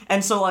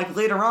 And so like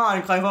later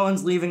on, Clive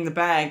Owen's leaving the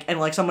bank and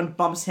like someone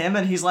bumps him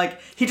and he's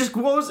like, he just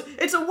goes,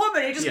 it's a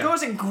woman, he just Yeah.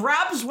 goes and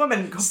grabs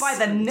woman by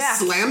the neck.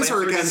 slams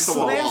her against the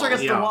wall. Slams her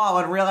against Yeah. the wall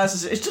and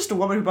realizes it's just a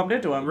woman who bumped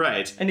into him.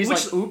 Right. And he's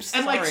Which- like, oops,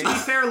 And like sorry. to be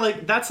fair,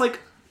 like that's like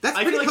That's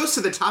I pretty feel like- close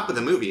to the top of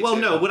the movie. Well, too.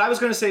 no. What I was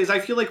going to say is, I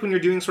feel like when you're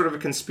doing sort of a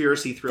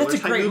conspiracy thriller That's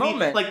a type great movie,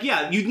 moment. like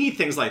yeah, you need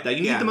things like that.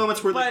 You Yeah. need the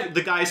moments where like, But-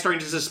 the guy is starting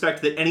to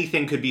suspect that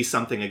anything could be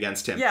something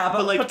against him. Yeah,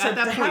 but like to at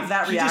that have point,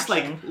 that he just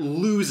like reaction.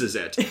 loses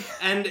it,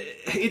 and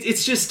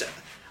it's just.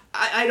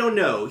 I don't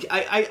know.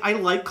 I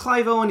like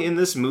Clive Owen in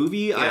this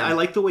movie. I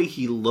like the way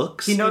he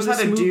looks. He knows in how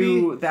this to movie.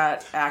 do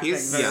that acting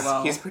He's, very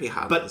well. he's pretty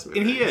hot in But this movie.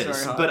 and he is,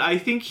 Very hot. but I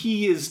think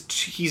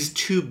he's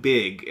too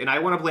big, and I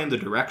want to blame the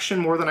direction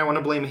more than I want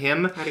to blame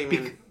him. How do you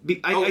mean?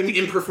 I in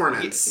think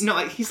performance. No,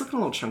 he's looking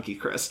a little chunky,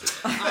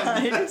 Chris.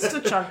 He needs to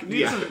chunk.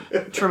 He needs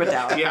to trim it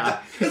down.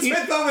 Yeah, His He-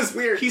 thumb was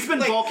weird. he's been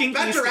like, bulking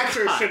That these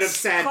director cuts. should have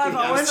said, Clive you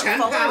Owen, lose 10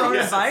 follow our own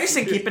pounds. advice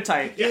and keep it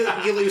tight.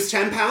 You lose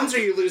 10 pounds or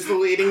you lose the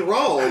leading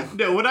role.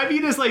 No, what I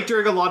mean is like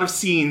during a lot of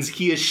scenes,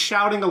 he is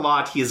shouting a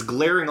lot, he is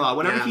glaring a lot.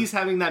 Whenever Yeah. he's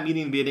having that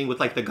meeting with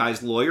like the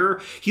guy's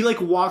lawyer, he like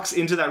walks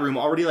into that room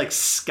already like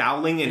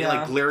scowling and Yeah.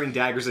 like glaring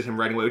daggers at him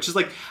right away, which is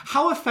like,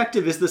 how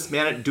effective is this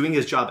man at doing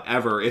his job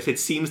ever if it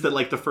seems that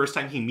like the first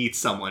time he meets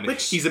someone,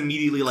 he's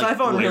immediately like Clive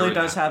Owen really glaring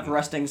does at have him.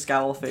 resting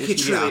scowl face. He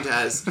truly Yeah.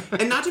 does.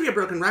 And not to be a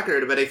broken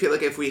record, but I feel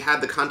like if we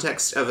had the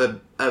context of a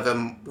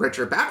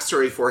richer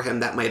backstory for him,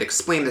 that might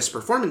explain this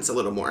performance a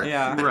little more.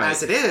 Yeah. But Right.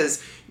 as it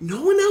is,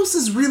 no one else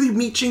is really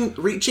meeting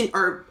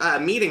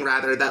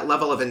that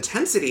level of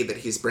intensity that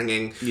he's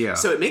bringing. Yeah.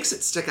 So it makes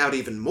it stick out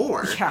even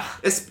more. Yeah.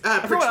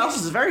 Everyone else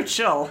is very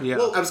chill. Yeah.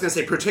 Well, I was going to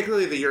say,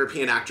 particularly the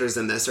European actors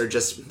in this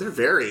they're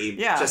very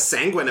just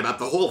sanguine about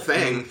the whole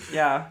thing.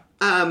 Yeah.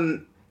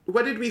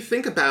 What did we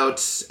think about,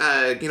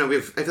 I feel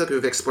like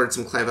we've explored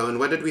some Clive Owen.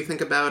 What did we think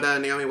about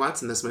Naomi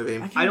Watts in this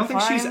movie? I don't think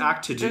she's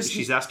Fine.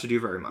 she's asked to do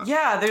very much.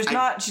 Yeah,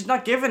 she's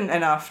not given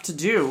enough to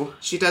do.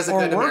 She does a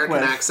or good work American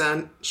with.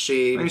 accent. I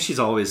mean, she's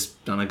always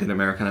done a good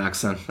American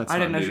accent. That's I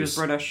didn't not know she was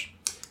news. British.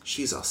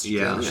 She's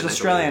Australian. Yeah. I She's She's believe.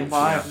 Australian.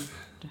 Well,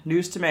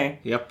 news to me.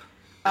 Yep.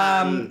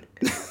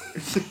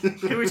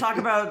 Can we talk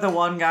about the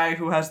one guy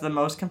who has the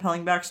most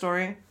compelling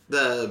backstory?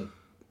 The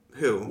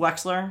who?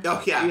 Wexler?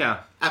 Oh yeah, Yeah.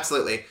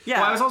 absolutely. Yeah.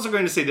 Well, I was also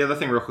going to say the other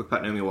thing real quick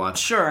about Naomi Watts.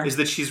 Sure. Is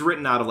that she's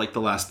written out of like the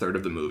last third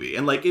of the movie.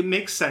 And like it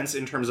makes sense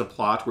in terms of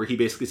plot where he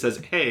basically says,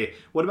 hey,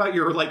 what about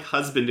your like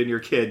husband and your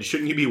kid?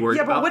 Shouldn't you be worried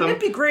Yeah, but about wouldn't them?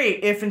 it be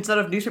great if instead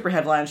of newspaper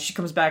headlines, she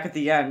comes back at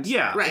the end?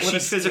 Yeah, Right. she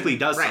With a physically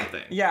does right.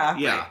 something. Yeah.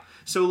 Yeah. Right.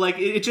 So like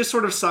it just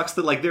sort of sucks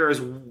that like there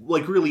is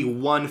like really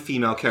one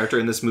female character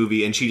in this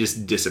movie and she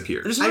just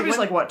disappears. This movie's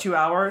like, what, 2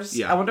 hours?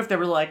 Yeah. I wonder if they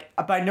were like,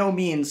 by no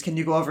means can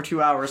you go over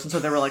 2 hours. And so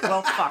they were like,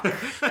 well, fuck. Get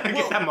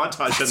that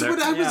montage in That's there.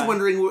 what I was Yeah.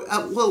 wondering.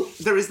 Well,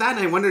 there was that,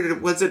 and I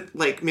wondered, was it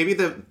like maybe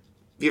the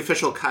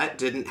official cut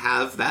didn't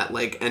have that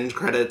like end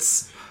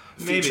credits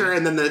feature, Maybe.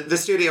 and then the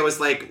studio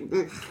was like,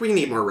 we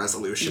need more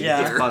resolution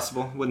Yeah. here.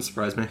 Possible. Wouldn't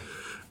surprise me.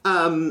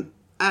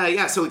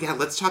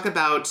 Let's talk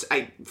about.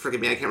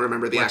 Forgive me, I can't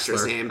remember the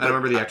actor's name. I don't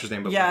remember the actor's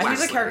name, but Yeah,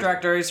 he's a Wexler. character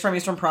actor. He's from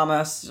Eastern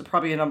Promise.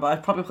 Probably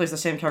plays the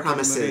same character in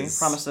the movie. Promises.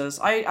 Promises.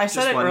 I said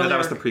just it one. earlier. No, that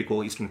was the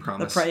prequel, Eastern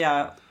Promise.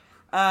 Yeah.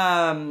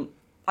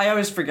 I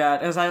always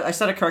forget, as I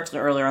said it correctly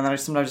earlier, and then I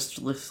sometimes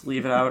just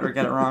leave it out or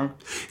get it wrong.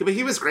 But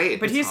he was great.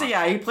 But he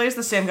plays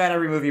the same guy in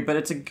every movie, but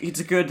it's a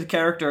good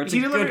character. It's a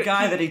good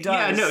guy that he does.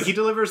 Yeah, no, he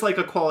delivers like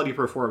a quality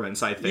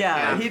performance, I think.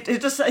 Yeah,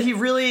 he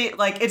really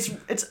like it's.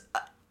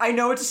 I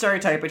know it's a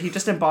stereotype, but he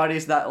just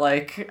embodies that,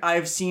 like,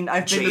 I've been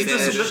Jaded.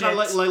 through Just shit.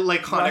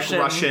 like iconic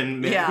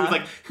Russian man Yeah.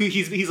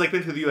 he's like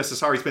been through the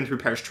USSR, he's been through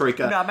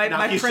Perestroika. No, my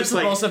now he's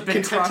principles just, like, have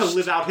been content crushed. to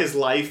live out his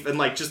life and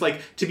like just like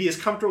to be as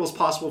comfortable as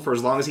possible for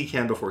as long as he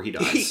can before he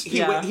dies.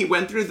 He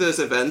went through those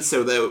events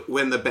so that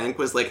when the bank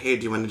was like, hey,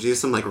 do you want to do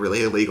some like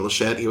really illegal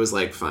shit? He was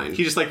like, fine.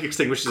 He just like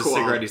extinguishes his Cool.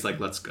 cigarette. He's like,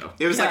 let's go.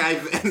 It was Yeah,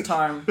 like,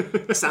 time.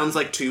 sounds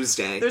like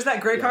Tuesday. There's that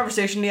great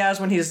conversation he has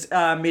when he's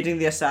meeting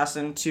the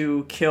assassin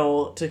to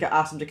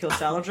ask him to kill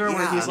Salinger,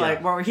 where Yeah. he's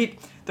like,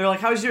 they're like,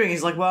 how's he doing?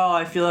 He's like, well,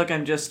 I feel like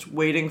I'm just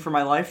waiting for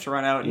my life to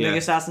run out. And Yeah. the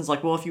assassin's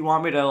like, well, if you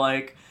want me to,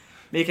 like,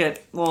 make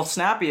it a little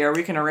snappier,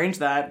 we can arrange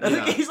that.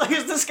 Yeah. He's like,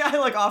 is this guy,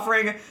 like,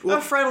 offering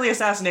a friendly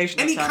assassination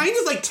and he attempt? kind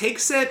of like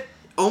takes it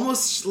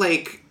almost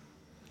like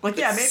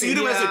yeah, maybe.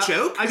 pseudo as a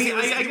joke. I mean, He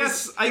was- I he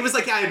guess- was, he was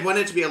like, yeah, I want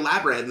it to be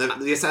elaborate, and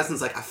the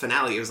assassin's like, a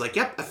finale. He was like,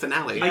 yep, a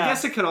finale. Yeah. I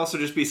guess it could also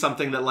just be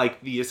something that, like,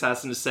 the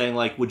assassin is saying,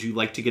 like, would you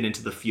like to get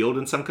into the field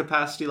in some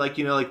capacity? Like,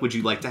 you know, like, would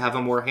you like to have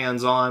a more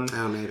hands-on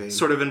Oh, maybe.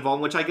 sort of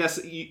involvement? Which I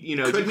guess, you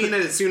know... Could mean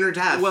a sooner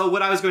death. Well,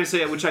 what I was going to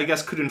say, which I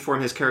guess could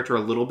inform his character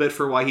a little bit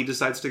for why he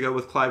decides to go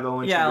with Clive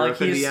Owen Yeah, to like,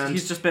 Europe in the end.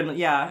 he's just been,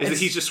 yeah. Is that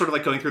he's just sort of,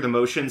 like, going through the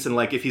motions, and,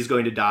 like, if he's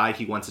going to die,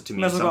 he wants it to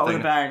mean might as well go out with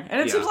something. a bang.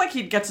 And it Yeah. seems like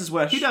he gets his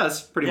wish. He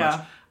does, pretty Yeah.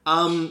 much.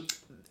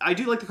 I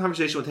do like the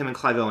conversation with him and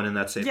Clive Owen in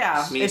that same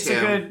Yeah, Me it's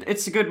too.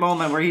 it's a good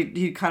moment where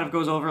he kind of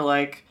goes over,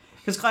 like,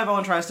 because Clive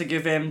Owen tries to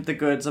give him the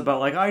goods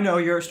about, like, I know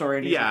your story,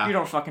 and he's Yeah. like, you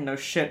don't fucking know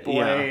shit,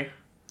 boy.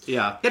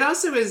 Yeah. it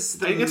also is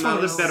the It's one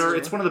of most- the better.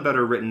 It's one of the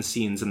better written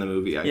scenes in the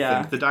movie. I Yeah.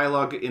 think the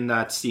dialogue in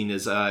that scene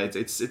is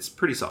it's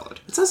pretty solid.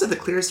 It's also the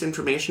clearest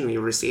information we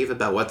receive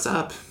about what's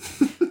up.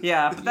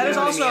 Yeah, but that is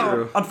know what I also,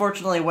 mean?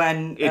 unfortunately,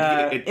 when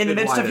It in the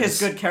midst of widens. his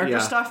good character Yeah.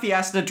 stuff, he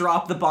has to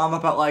drop the bomb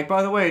about, like,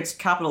 by the way, it's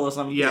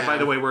capitalism. Yeah. Yeah. By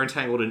the way, we're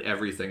entangled in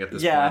everything at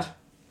this Yeah. point.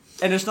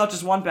 And it's not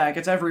just one bank,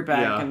 it's every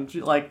bank, Yeah. and,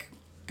 like,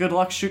 good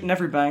luck shooting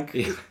every bank.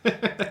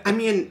 I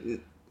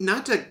mean,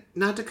 not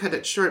to cut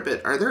it short,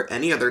 but are there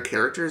any other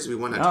characters we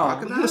want to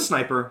talk The about?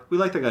 sniper. We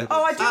like the guy.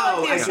 Oh, I do Oh,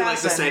 like the I assassin. do like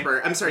the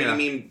sniper. I'm sorry, Yeah. you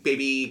mean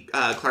baby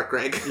Clark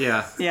Gregg?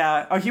 Yeah.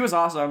 Yeah, oh, he was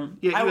awesome.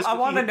 Yeah, he was- I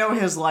want to know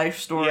his life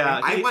story. Yeah.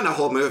 I want a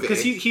whole movie.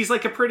 Because he's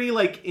like a pretty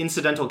like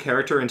incidental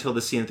character until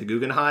the scene at the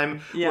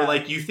Guggenheim, Yeah. where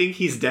like you think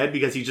he's dead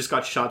because he just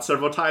got shot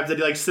several times, and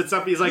he like sits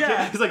up, and he's like,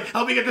 Yeah.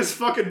 help me get this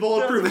fucking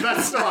bulletproof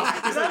vest off.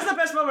 He's That's like, the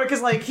best moment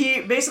because, like,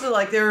 he basically,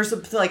 like, there's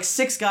like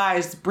 6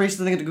 guys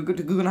racing to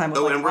Guggenheim with,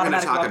 Oh, like, and we're gonna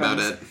automatic talk about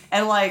weapons. it.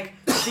 And, like,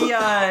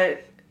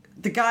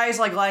 the guy's,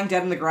 like, lying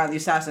dead on the ground, the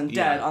assassin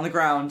dead Yeah. on the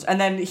ground, and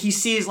then he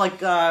sees,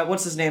 like,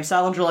 what's his name?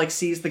 Salinger, like,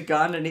 sees the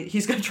gun, and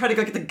he's gonna try to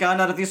go get the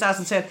gun out of the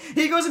assassin's hand.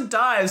 He goes and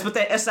dives, but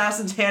the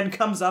assassin's hand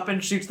comes up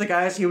and shoots the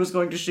guys he was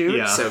going to shoot.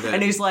 Yeah. So good.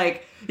 And he's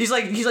like,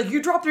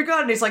 you dropped your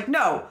gun, and he's like,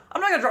 no,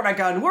 I'm not gonna drop my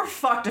gun. We're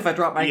fucked if I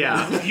drop my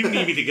gun. yeah, you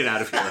need me to get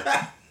out of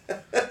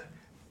here.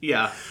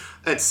 Yeah,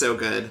 It's so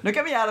good. No,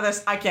 get me out of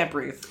this. I can't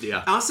breathe.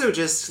 yeah. Also,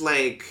 just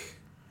like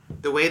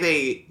the way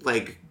they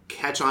like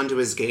catch on to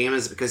his game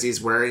is because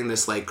he's wearing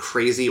this like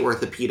crazy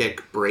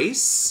orthopedic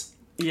brace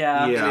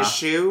Yeah. in Yeah. his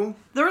shoe.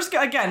 There's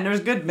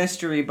good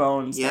mystery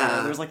bones. Yeah.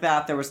 There was like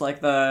that. There was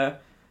like the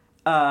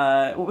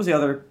what was the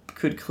other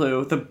good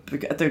clue?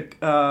 At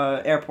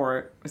the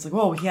airport. It's like,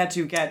 whoa, he had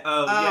to get.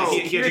 Yeah,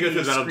 he had to go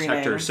through the metal screening.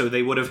 detector, so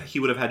he would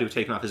have had to have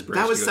taken off his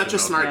brace. That was to go such through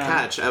a the smart metal Yeah.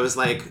 catch. I was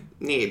like,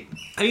 neat.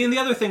 I mean, the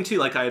other thing too,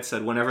 like I had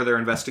said, whenever they're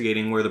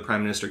investigating where the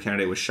prime minister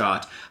candidate was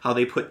shot, how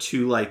they put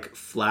 2 like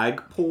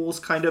flag poles,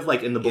 kind of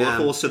like in the bullet Yeah.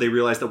 holes, so they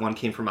realize that one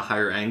came from a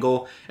higher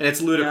angle, and it's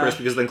ludicrous Yeah.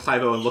 because then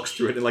Clive Owen looks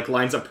through it and like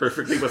lines up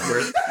perfectly with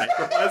where the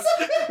sniper was,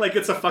 like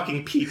it's a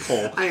fucking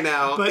peephole. I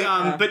know.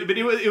 But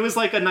it was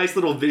like a nice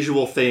little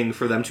visual thing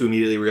for them to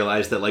immediately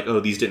realize that like, oh,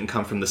 these didn't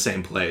come from the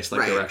same place, like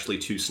Right. they're actually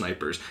 2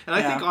 snipers. And I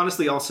Yeah. think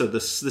honestly also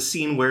the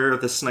scene where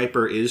the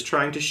sniper is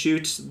trying to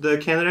shoot the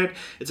candidate,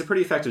 it's a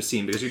pretty effective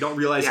scene because you don't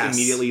realize Yes.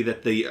 immediately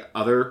that the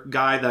other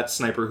guy, that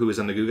sniper who is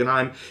in the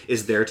Guggenheim,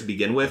 is there to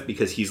begin with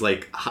because he's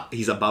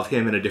above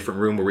him in a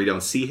different room where we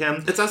don't see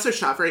him. It's also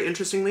shot very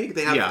interestingly.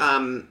 They have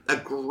Yeah. a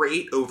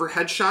great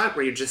overhead shot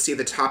where you just see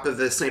the top of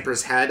the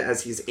sniper's head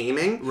as he's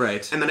aiming.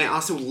 Right. And then I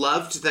also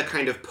loved the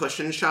kind of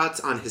push-in shots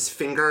on his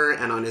finger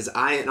and on his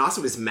eye and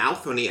also his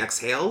mouth when he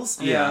exhales.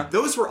 Yeah.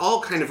 Those were all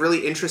kind of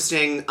really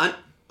interesting.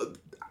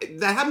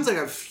 That happens like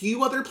a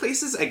few other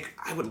places. I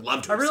would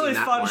love to A have really seen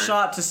that fun more.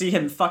 shot to see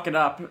him fuck it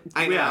up.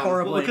 I know. Yeah,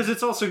 horribly. well, because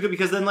it's also good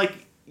because then like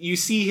you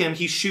see him,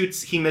 he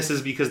shoots, he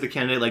misses because the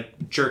candidate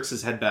like jerks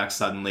his head back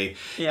suddenly,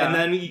 Yeah. and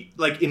then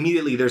like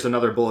immediately there's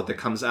another bullet that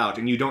comes out,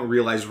 and you don't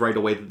realize right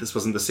away that this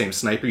wasn't the same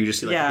sniper. You just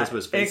see like Yeah. this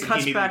was his face. It and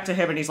cuts he back to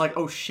him and he's like,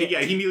 oh shit. yeah,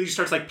 he immediately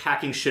starts like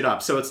packing shit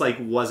up. So it's like,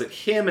 was it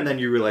him? And then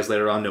you realize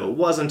later on, no, it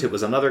wasn't. It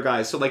was another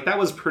guy. So like that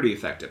was pretty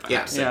effective. I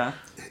have to say. Yeah.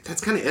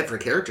 That's kind of it for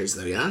characters,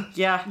 though, yeah?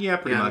 Yeah. Yeah,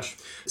 pretty Yeah. much.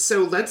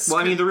 So let's... Well,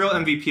 I mean, the real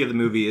MVP of the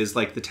movie is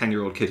like the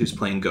 10-year-old kid who's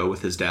playing Go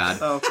with his dad.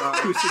 Oh god.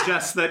 Who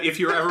suggests that if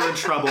you're ever in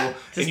trouble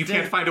and you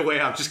can't dig- find a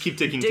way out, just keep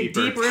digging Dig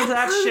deeper. deeper into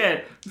that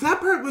shit. That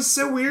part was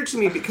so weird to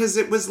me because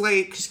it was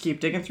like... Just keep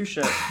digging through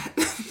shit.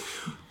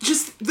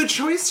 Just the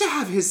choice to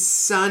have his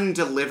son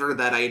deliver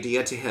that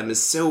idea to him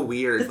is so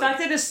weird. The fact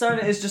that his son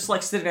is just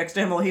like sitting next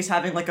to him while he's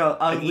having like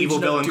An evil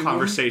villain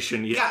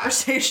conversation,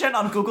 conversation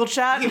on Google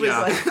Chat. He was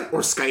like, or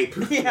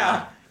Skype.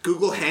 Yeah.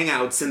 Google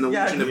Hangouts in the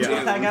Legion of Google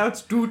Doom.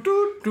 Hangouts.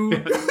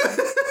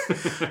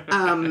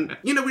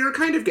 We were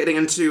kind of getting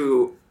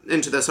into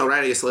this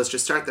already, so let's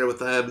just start there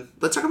with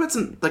let's talk about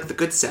some like the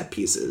good set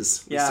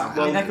pieces. Yeah,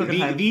 Well, that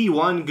Guggenheim. the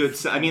one good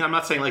set, I mean, I'm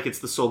not saying like it's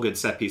the sole good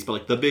set piece, but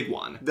like the big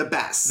one. the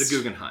best. The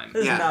Guggenheim.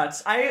 This is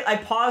nuts. I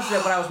paused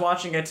it when I was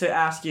watching it to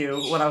ask you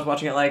when I was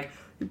watching it, like,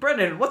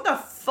 Brendan, what the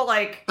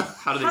like?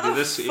 How do they do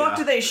this? How the fuck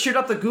do they shoot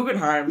up the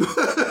Guggenheim?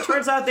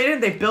 Turns out they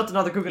didn't. They built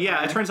another Guggenheim.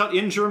 Yeah, it turns out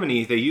in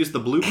Germany they used the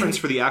blueprints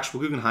for the actual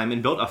Guggenheim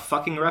and built a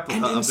fucking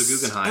replica of the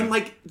Guggenheim. And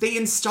like they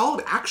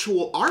installed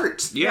actual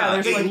art. Yeah,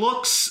 there's, it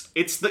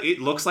like-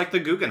 looks like the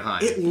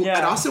Guggenheim.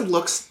 It also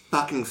looks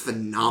fucking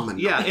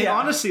phenomenal. Yeah, and Yeah.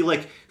 honestly,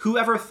 like,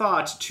 whoever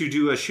thought to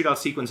do a shootout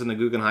sequence in the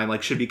Guggenheim,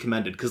 like, should be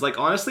commended. Because, like,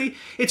 honestly,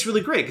 it's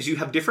really great, because you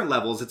have different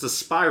levels, it's a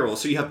spiral,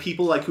 so you have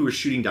people, like, who are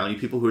shooting down, you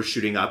have people who are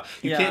shooting up.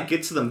 You can't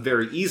get to them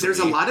very easily. There's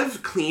a lot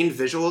of clean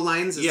visual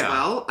lines as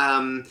well.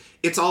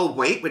 It's all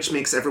white, which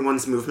makes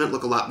everyone's movement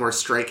look a lot more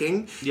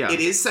striking. Yeah. It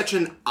is such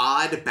an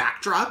odd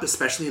backdrop,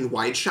 especially in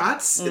wide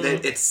shots,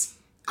 that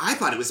I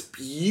thought it was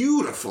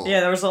beautiful. Yeah,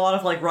 there was a lot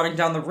of, like, running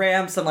down the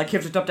ramps and, like, he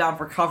have to duck down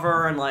for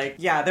cover and, like,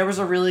 yeah, there was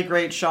a really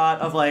great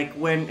shot of, like,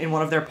 when in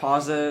one of their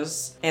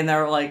pauses and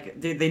they're, like,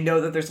 they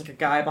know that there's, like, a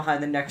guy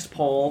behind the next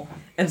pole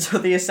and so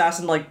the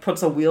assassin, like,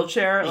 puts a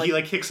wheelchair, like... He,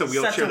 like, kicks a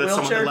wheelchair sets a that someone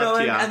wheelchair had left,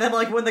 going, yeah. and then,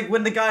 like,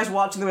 when the guy's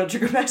watching the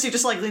wheelchair go past, he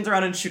just, like, leans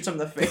around and shoots him in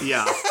the face.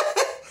 Yeah.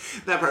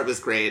 That part was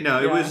great.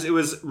 No, Yeah. it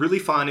was really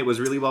fun, it was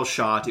really well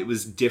shot, it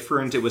was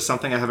different, it was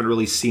something I haven't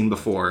really seen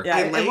before. Yeah,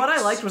 and what I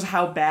liked was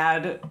how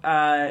bad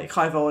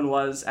Clive Owen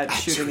was at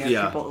shooting at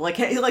Yeah. people. Like,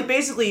 he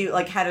basically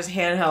like had his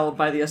hand held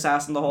by the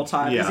assassin the whole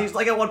time. Because Yeah. he's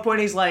like at one point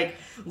he's like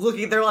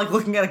they're like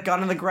looking at a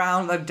gun on the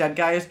ground, the dead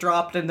guy is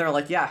dropped, and they're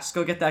like, "Yes,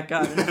 go get that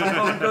gun." And Clive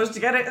Owen goes to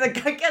get it, and the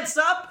guy gets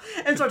up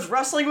and starts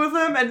wrestling with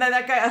him, and then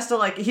that guy has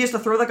to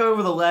throw that guy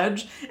over the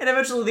ledge, and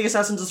eventually the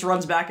assassin just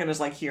runs back and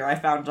is like, "Here, I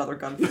found another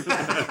gun for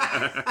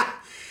you."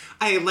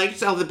 I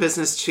liked all the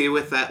business too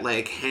with that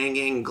like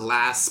hanging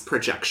glass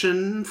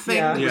projection thing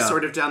that was Yeah.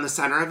 sort of down the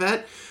center of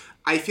it.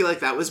 I feel like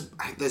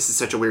this is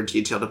such a weird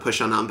detail to push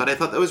on, but I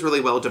thought that was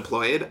really well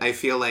deployed. I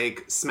feel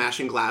like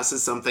smashing glass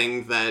is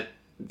something that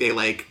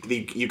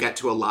you get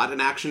to a lot in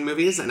action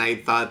movies, and I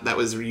thought that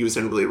was used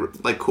in a really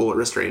like cool,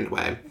 restrained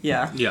way.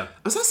 Yeah. Yeah. It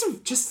was also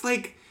just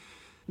like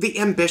the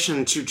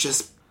ambition to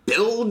just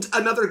build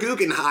another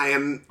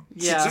Guggenheim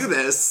Yeah. to do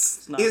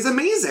this nuts. is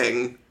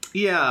amazing.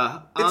 Yeah.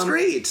 It's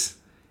great.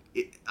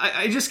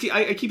 I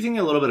keep thinking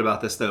a little bit about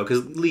this, though,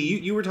 because, Lee,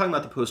 you were talking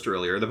about the poster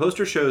earlier. The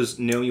poster shows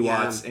Naomi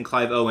Watts and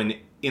Clive Owen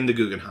in the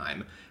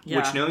Guggenheim,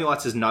 which Naomi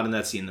Watts is not in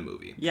that scene in the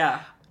movie. Yeah.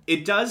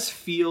 It does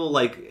feel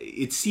like,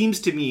 it seems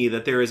to me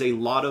that there is a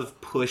lot of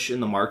push in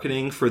the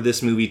marketing for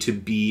this movie to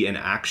be an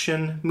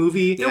action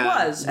movie. It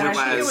was, and I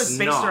think it was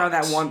based not. around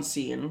that one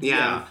scene.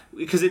 Yeah.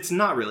 Because it's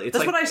not really. It's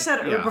That's like, what I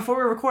said yeah. before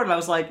we recorded. I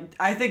was like,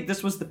 I think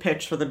this was the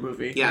pitch for the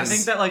movie. Yes. I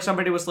think that like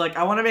somebody was like,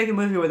 I want to make a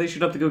movie where they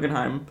shoot up the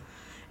Guggenheim,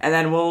 and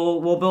then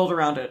we'll build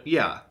around it.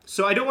 Yeah.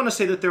 So I don't want to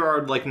say that there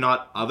are, like,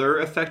 not other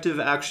effective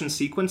action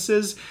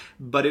sequences,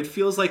 but it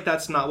feels like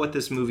that's not what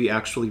this movie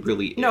actually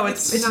really is. No,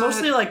 it's not-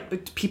 mostly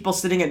like people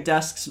sitting at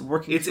desks and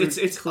working. It's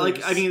through like,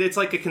 clues. I mean, it's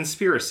like a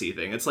conspiracy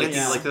thing. It's like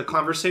Yeah. like a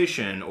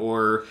conversation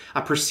or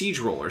a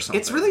procedural or something.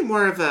 It's really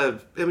more of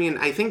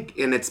I think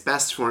in its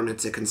best form,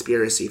 it's a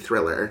conspiracy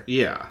thriller.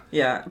 Yeah.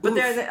 Yeah, but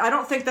I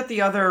don't think that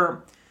the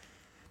other.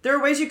 There are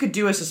ways you could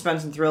do a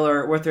suspense and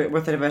thriller with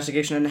an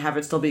investigation and have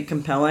it still be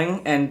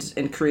compelling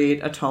and create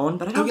a tone,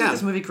 but I don't think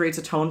this movie creates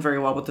a tone very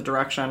well with the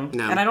direction.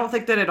 No. And I don't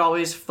think that it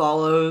always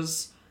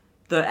follows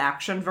the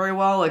action very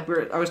well. Like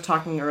I was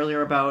talking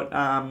earlier about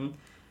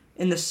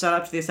in the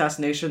setup to the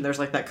assassination, there's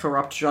like that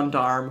corrupt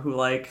gendarme who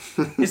like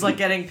is like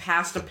getting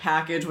past a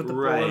package with the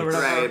bullet or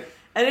whatever. Right.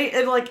 And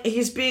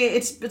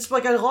it's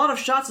like a lot of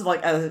shots of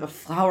like a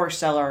flower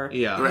seller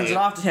Yeah. hands it Right.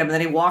 off to him, and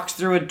then he walks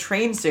through a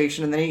train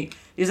station, and then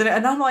he's in it,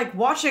 and I'm like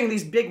watching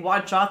these big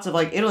wide shots of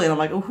like Italy, and I'm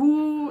like,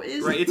 who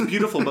is Right. It's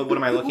beautiful, but what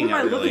am I looking who am at?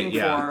 I Really? looking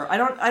Yeah. for? I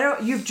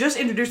don't. You've just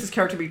introduced this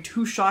character to me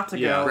 2 shots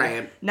ago. Yeah.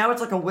 Right. Now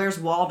it's like a Where's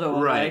Waldo?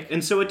 I'm Right. like,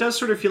 And so it does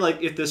sort of feel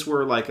like if this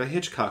were like a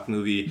Hitchcock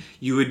movie,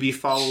 you would be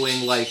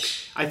following like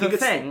I think The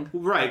it's Thing.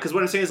 right because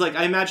what I'm saying is like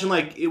I imagine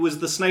like it was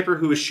the sniper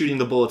who was shooting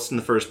the bullets in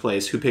the first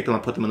place who picked them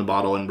up, put them in the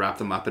bottle, and wrapped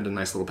them up into a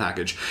nice little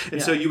package. And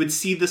so Yeah. you would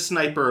see the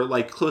sniper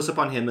like close up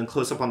on him and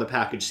close up on the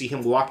package, see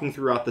him walking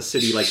throughout the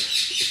city like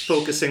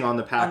focusing on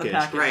the package,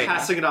 package,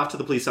 passing it off to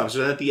the police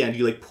officer. And at the end,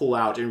 you like pull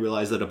out and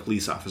realize that a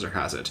police officer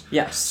has it.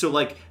 Yes. So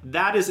like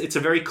it's a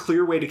very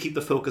clear way to keep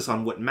the focus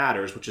on what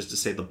matters, which is to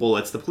say the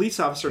bullets. The police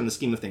officer in the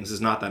scheme of things is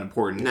not that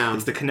important. No.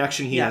 It's the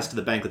connection he has to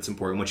the bank that's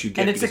important. What you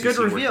get, and it's a because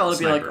good you see reveal working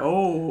to be like, sniper.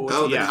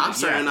 Oh, the Yeah,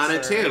 cops are yeah, in on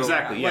it too.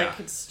 Exactly. Yeah. Like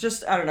it's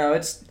just I don't know.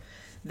 It's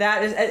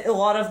that is a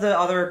lot of the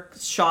other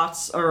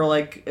shots are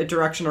like a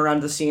direction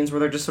around the scenes where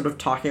they're just sort of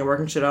talking and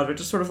working shit out. They're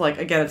just sort of like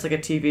again, it's like a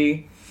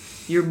TV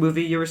your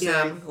movie you were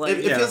Yeah, saying. Like,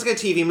 it feels like a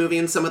TV movie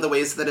in some of the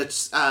ways that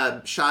it's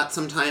shot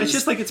sometimes. It's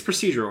just like it's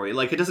procedural.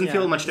 Like, it doesn't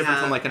feel much different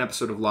Yeah. from like an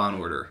episode of Law and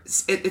Order.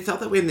 It felt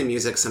that way in the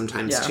music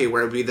sometimes, Yeah. too,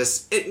 where it would be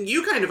this...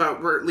 you kind of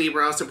outwardly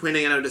were also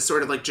pointing it out as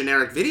sort of like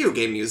generic video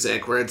game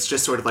music, where it's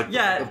just sort of like...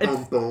 Yeah,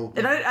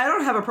 and I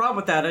don't have a problem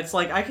with that. It's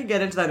like, I could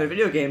get into that in a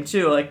video game,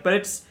 too. Like, but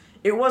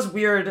it was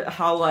weird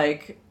how,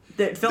 like...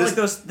 It felt like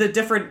the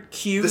different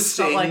cues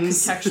felt like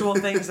contextual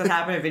things that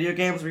happen in video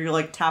games where you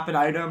like tap an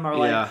item or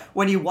like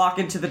when you walk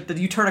into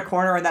you turn a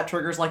corner and that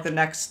triggers like the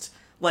next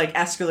like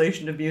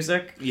escalation of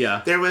music.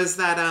 Yeah. There was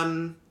that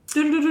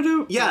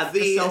yeah,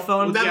 the cell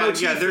phone. That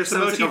motif there's the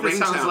sounds motif like a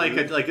that sounds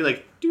ringtone.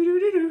 like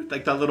doo-doo-doo-doo,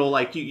 like that little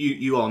like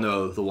you all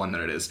know the one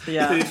that it is.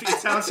 Yeah. It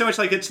sounds so much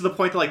like it to the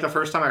point that like the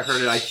first time I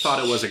heard it, I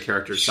thought it was a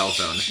character's cell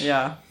phone.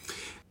 Yeah.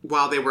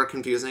 While they were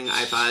confusing,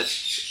 I thought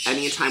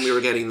anytime we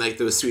were getting like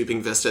those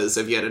sweeping vistas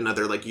of yet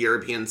another like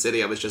European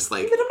city, I was just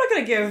like, But I'm not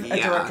gonna give a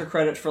Yeah. director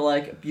credit for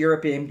like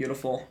Europe being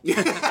beautiful.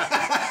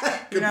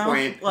 good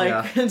point. Like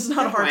Yeah. it's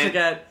not hard to point.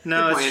 get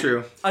No, Good it's point.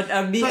 true.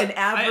 an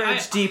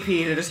average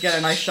DP to just get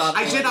a nice shot.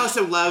 I of, did like,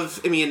 also love,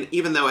 I mean,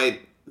 even though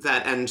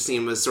that end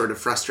scene was sort of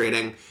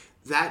frustrating,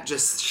 that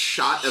just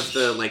shot of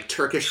the like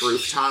Turkish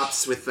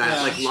rooftops with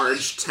that like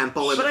large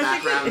temple in But the I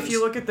think background. that if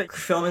you look at the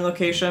filming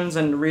locations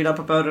and read up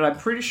about it, I'm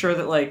pretty sure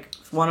that like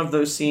one of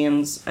those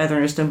scenes, either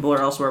in Istanbul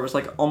or elsewhere, was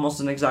like almost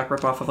an exact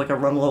ripoff of like a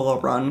Run Lola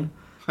Run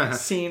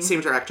scene.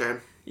 Same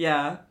director.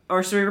 Yeah,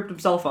 or so he ripped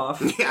himself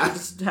off. Yeah.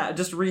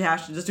 just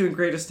rehashed, just doing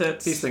greatest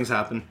hits. These things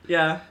happen.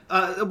 Yeah.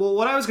 Well,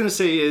 what I was going to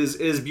say is,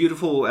 as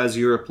beautiful as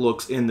Europe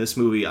looks in this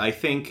movie, I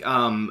think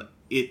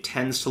it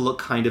tends to look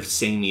kind of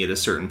samey at a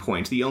certain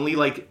point. The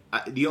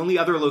only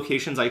other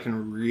locations I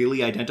can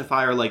really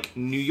identify are like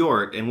New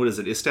York and what is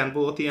it,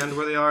 Istanbul at the end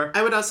where they are.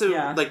 I would also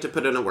Yeah. like to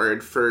put in a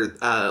word for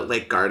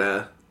Lake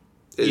Garda.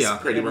 Is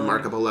pretty Italy.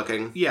 remarkable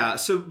looking. Yeah,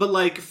 so, but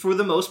like, for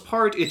the most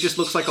part, it just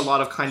looks like a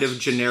lot of kind of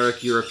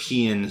generic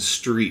European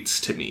streets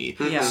to me.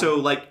 Yeah. So,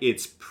 like,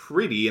 it's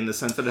pretty in the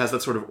sense that it has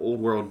that sort of old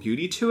world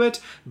beauty to it,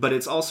 but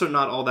it's also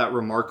not all that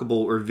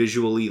remarkable or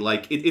visually,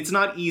 like, it's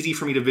not easy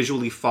for me to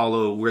visually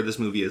follow where this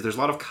movie is. There's a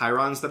lot of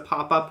chyrons that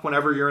pop up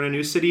whenever you're in a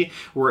new city.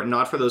 Were it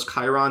not for those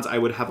chyrons, I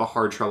would have a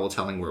hard trouble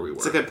telling where we were.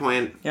 It's a good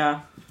point.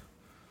 Yeah.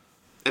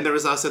 And there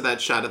was also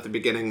that shot at the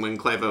beginning when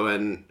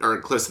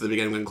or close to the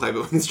beginning when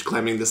Clivo was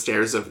climbing the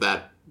stairs of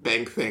that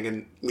bank thing,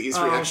 and Lee's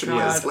reaction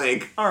was God.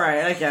 like, All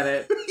right, I get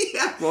it.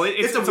 yeah. Well,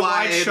 it's a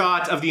wide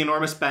shot of the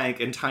enormous bank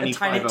and tiny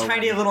Tiny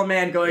Clivo. little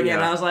man going in. Yeah.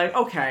 And I was like,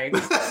 okay,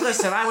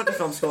 listen, I went to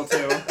film school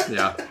too.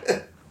 Yeah.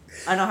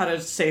 I know how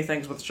to say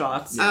things with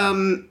shots.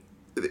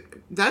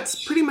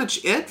 That's pretty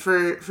much it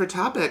for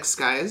topics,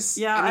 guys.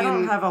 Yeah, I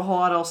don't have a whole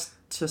lot else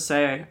to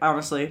say,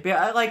 honestly. But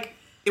yeah,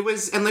 It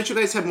was, unless you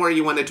guys have more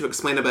you wanted to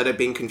explain about it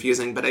being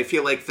confusing, but I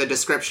feel like the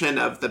description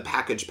of the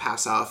package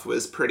pass-off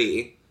was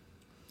pretty...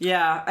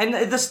 yeah, and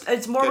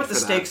it's more Good with the for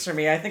that. stakes for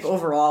me. I think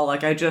overall,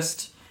 like, I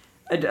guess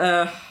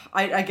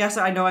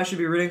I know I should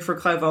be rooting for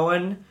Clive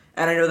Owen,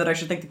 and I know that I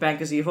should think the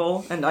bank is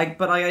evil,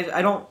 but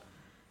I don't...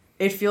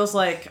 It feels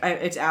like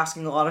it's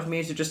asking a lot of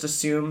me to just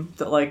assume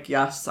that, like,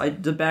 yes,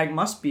 the bank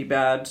must be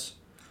bad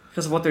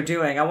because of what they're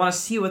doing. I want to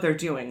see what they're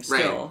doing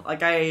still.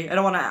 Right. Like, I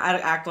don't want to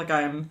act like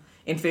I'm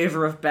in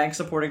favor of banks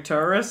supporting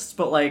terrorists,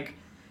 but, like,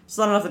 it's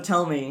not enough to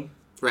tell me.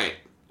 Right.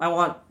 I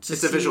want to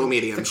It's a see visual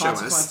medium, the show us.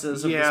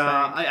 consequences of this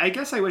Yeah, bank. I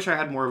guess I wish I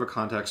had more of a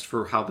context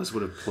for how this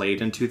would have played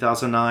in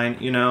 2009,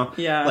 you know?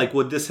 Yeah. Like,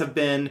 would this have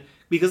been...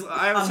 Because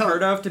I was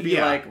Unheard of to be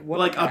like, what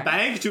like the a heck?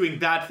 bank doing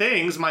bad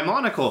things, my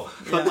monocle.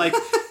 But, like,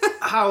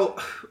 how...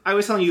 I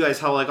was telling you guys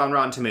how, like, on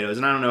Rotten Tomatoes,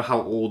 and I don't know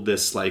how old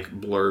this, like,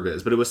 blurb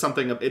is, but it was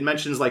something... It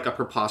mentions, like, a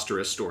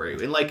preposterous story.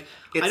 And, like,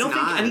 It's I don't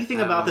not, think anything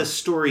though. about this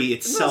story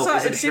itself No,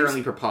 it's is not.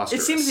 inherently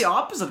preposterous. It seems the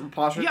opposite of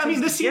preposterous. Yeah, I mean,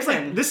 this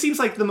seems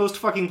like the most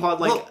fucking plot,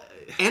 like... Well,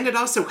 and it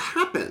also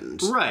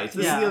happened. right,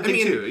 this Yeah. is the other thing,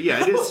 I mean- too.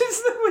 Yeah, it is...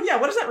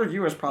 What is that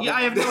reviewer's problem? Yeah,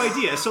 I have no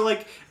idea. So,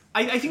 like,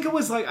 I think it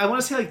was, like, I want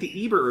to say, like,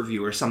 the Ebert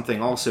review or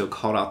something also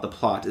called out the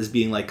plot as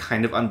being, like,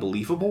 kind of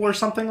unbelievable or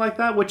something like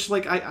that, which,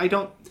 like, I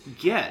don't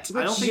get.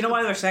 I don't think... You know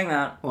why they're saying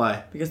that?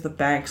 Why? Because the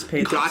banks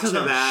paid them. Got to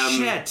them.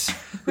 Shit!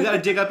 We gotta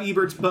dig up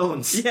Ebert's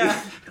bones. Yeah.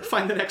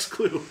 Find the next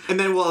clue. And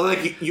then, well,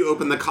 like, you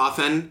open the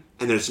coffin,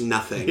 and there's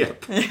nothing. Yeah.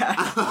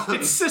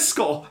 It's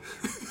Siskel.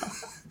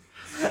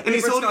 And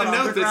he's Ebert's holding a gone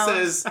note that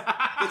underground. says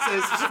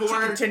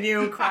for...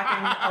 Continue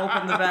cracking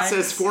open the It banks.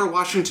 says 4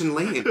 Washington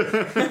Lane.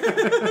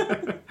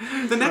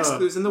 The next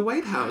clue's in the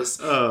White House.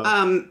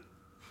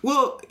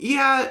 Well,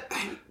 yeah,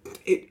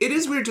 it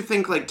is weird to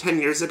think, like, 10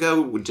 years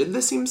ago, did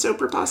this seem so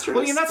preposterous?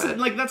 Well, yeah, that's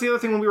But- that's the other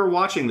thing when we were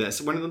watching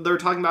this, when they were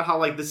talking about how,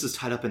 like, this is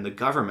tied up in the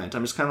government.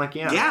 I'm just kind of like,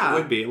 Yeah. it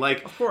would be.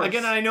 Like, course.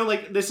 again, I know,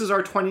 like, this is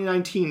our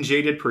 2019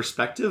 jaded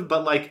perspective,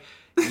 but, like,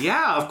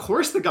 yeah, of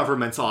course the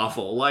government's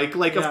awful. Like,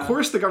 Yeah. of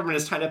course the government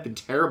is tied up in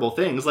terrible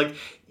things. Like,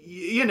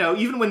 you know,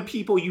 even when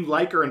people you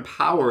like are in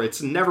power,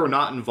 it's never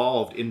not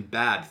involved in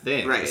bad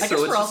things. Right. I guess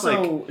we're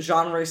also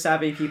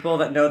genre-savvy people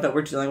that know that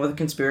we're dealing with a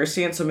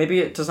conspiracy, and so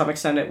maybe to some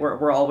extent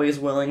we're always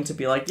willing to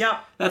be like, yep.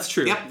 That's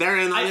true. Yep, they're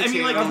in on it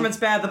too. The government's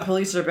bad, the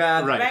police are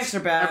bad, Right. the banks are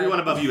bad. Everyone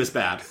above you is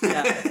bad.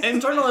 Yeah.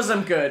 And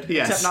journalism good,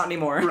 Yes. except not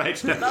anymore.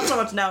 Right. Not so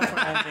much now in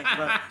 2019,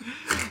 but...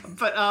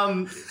 But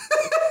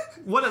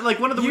one of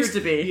the Used weird,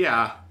 to be.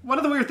 Yeah. One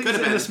of the weird things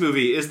Could've in been. this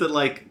movie is that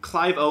like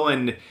Clive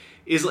Owen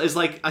is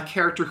like a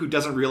character who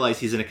doesn't realize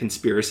he's in a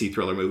conspiracy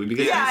thriller movie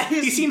because Yeah,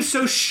 he seems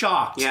so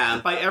shocked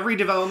Yeah. by every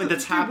development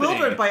that's happening.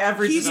 bewildered by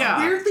every He's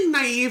development. weirdly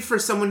naive for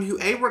someone who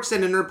A, works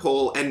at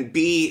Interpol, and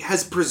B,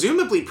 has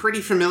presumably pretty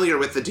familiar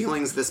with the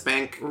dealings this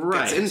bank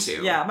Right. gets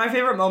into. Yeah, my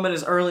favorite moment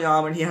is early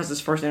on when he has his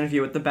first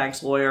interview with the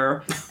bank's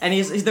lawyer, and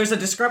there's a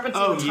discrepancy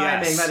Oh, in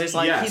timing yes, that is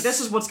like, yes.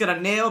 this is what's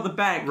gonna nail the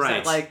bank.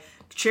 Right. That, like,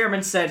 the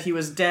chairman said he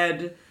was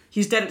dead.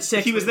 He's dead at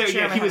 6. He was but there. the Yeah,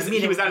 chairman he was. had a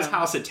meeting He was at with his him.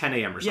 house at 10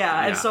 a.m. or something.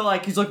 Yeah, and so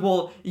like he's like,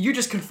 well, you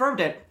just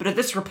confirmed it, but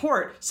this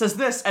report says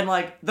this, and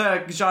like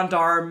the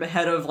gendarme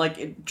head of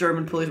like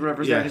German police, or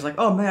whatever, Yeah. he's like,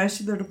 oh, may I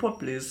see the report,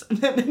 please? And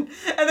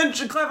then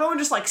Clive Owen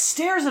just like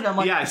stares at him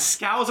like yeah,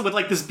 scowls with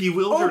like this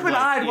bewildered,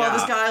 open-eyed like, while yeah.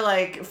 this guy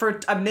like for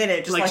a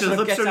minute just Like, just sort of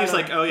looks gets at him, out he's of-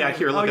 like, oh, yeah,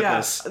 here, look at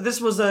this.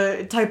 This was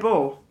a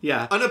typo.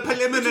 Yeah. On a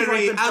preliminary, Which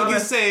is like the how you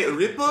dumbest- say,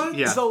 report?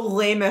 Yeah. The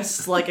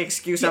lamest like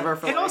excuse ever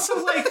for And like,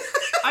 also, like,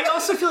 I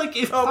also feel like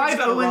if Oh, we Clive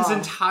got it Owen's wrong.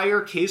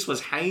 entire case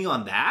was hanging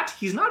on that,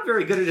 he's not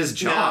very good at his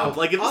job. No.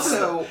 Like,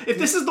 Also- if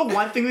this is the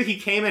one thing that he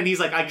came in, he's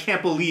like, I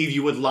can't believe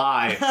you would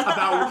lie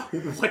about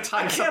what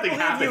time can't something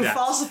believe happened. you at."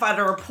 falsified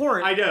a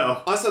report. I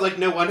know. Also, like,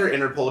 no wonder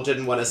Interpol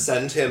didn't want to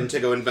send him to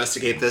go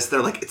investigate this.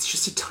 They're like, it's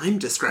just a time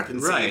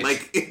discrepancy. Right.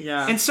 Like,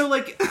 Yeah. And so,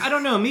 like, I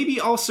don't know, maybe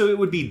also it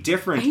would be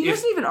different He if...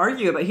 doesn't even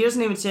argue about it. He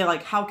doesn't even say,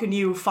 like, how can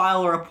you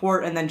file a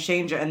report and then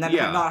change it and then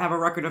Yeah. not have a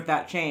record of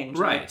that change?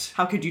 Right. Like,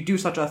 how could you do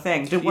such a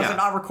thing? Was Yeah. it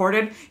not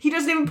recorded? He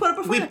doesn't even put up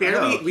a we fight.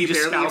 barely, No, he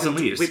just scowls and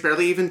leaves. we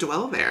barely even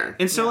dwell there.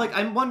 And so, like,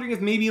 I'm wondering if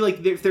maybe,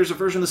 like, if there's a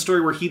version of the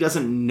story where he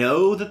doesn't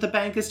know that the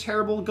bank is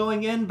terrible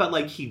going in, but,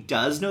 like, he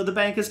does know the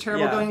bank is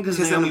terrible Yeah. going in, because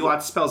Because Naomi then-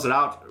 Watts spells it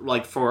out,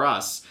 like, for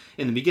us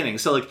in the beginning.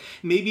 So, like,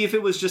 maybe if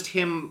it was just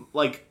him,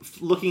 like,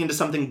 looking into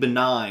something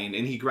benign,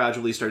 and he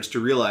gradually starts to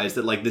realize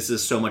that, like, this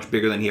is so much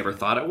bigger than he ever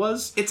thought it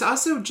was. It's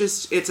also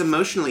just, it's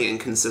emotionally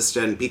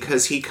inconsistent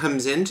because he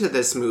comes into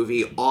this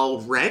movie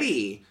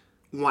already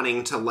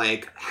wanting to,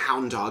 like,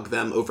 hound dog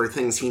them over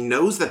things he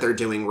knows that they're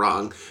doing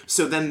wrong.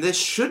 So then this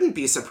shouldn't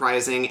be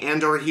surprising,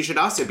 and or he should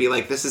also be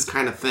like, this is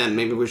kind of thin.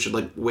 Maybe we should,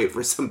 like, wait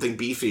for something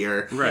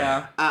beefier.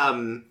 Yeah.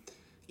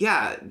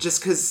 Yeah,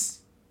 just because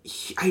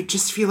I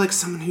just feel like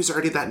someone who's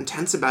already that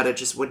intense about it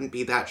just wouldn't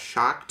be that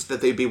shocked that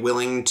they'd be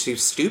willing to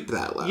stoop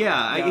that low.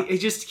 Yeah,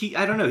 Yeah.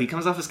 I don't know, he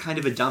comes off as kind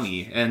of a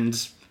dummy, and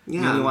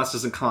Yeah. Naomi Watts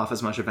doesn't come off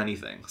as much of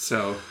anything,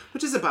 so...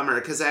 Which is a bummer,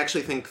 because I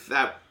actually think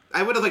that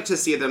I would have liked to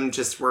see them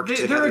just work They're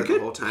together a the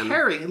good whole time.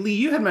 pairing. Lee,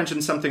 you had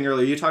mentioned something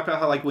earlier. You talked about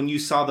how, like, when you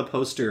saw the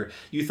poster,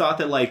 you thought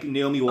that, like,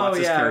 Naomi Watts'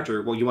 yeah.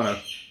 character... Well, you want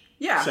to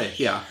Yeah. say,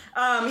 yeah.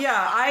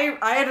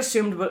 I had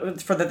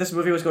assumed for that this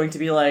movie was going to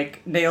be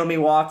like Naomi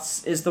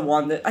Watts is the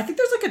one that I think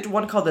there's like a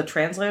one called The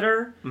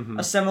Translator,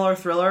 a similar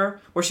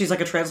thriller where she's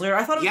like a translator.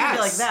 I thought it was gonna be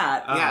like Yes.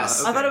 that.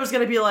 Yes. I thought it was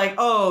gonna be like,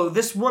 oh,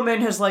 this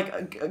woman has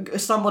like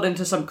stumbled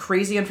into some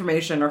crazy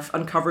information or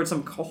uncovered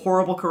some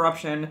horrible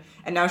corruption,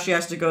 and now she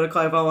has to go to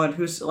Clive Owen,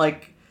 who's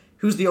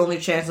the only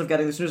chance of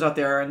getting this news out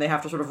there, and they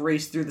have to sort of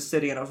race through the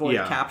city and avoid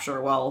Yeah.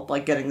 capture while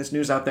like getting this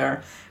news out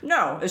there.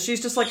 No,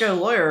 she's just like a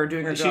lawyer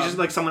doing her job. She's just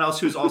like someone else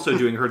who's also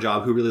doing her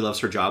job, who really loves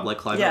her job, like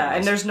Clive Yeah, Owen and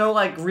was. there's no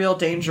like real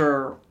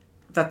danger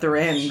that they're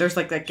in. There's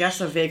like I guess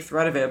a vague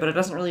threat of it, but it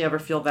doesn't really ever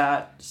feel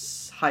that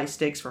high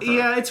stakes for her.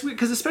 Yeah, it's weird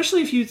because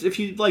especially if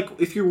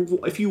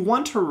you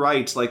want to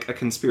write like a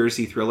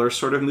conspiracy thriller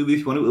sort of movie, if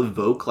you want to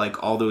evoke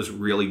like all those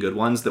really good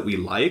ones that we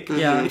like,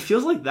 Yeah. it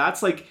feels like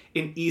that's like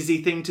an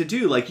easy thing to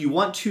do. Like you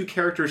want two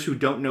characters who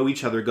don't know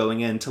each other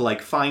going in to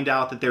like find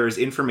out that there is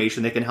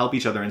information they can help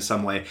each other in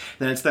some way.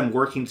 Then it's them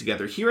working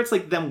together. Here it's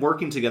like them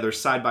working together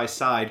side by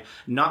side,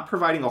 not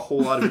providing a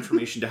whole lot of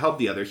information to help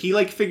the other. He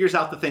like figures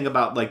out the thing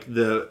about like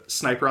the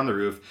sniper on the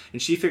roof,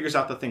 and she figures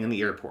out the thing in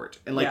the airport.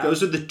 And like Yeah.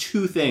 those are the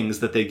two things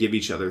that they give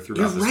each other You're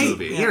throughout this right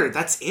movie. here.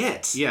 That's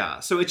it. Yeah,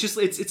 so it's just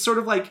it's sort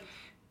of like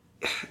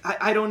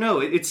I don't know.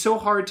 It's so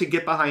hard to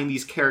get behind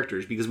these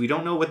characters because we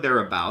don't know what they're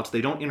about. They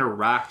don't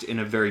interact in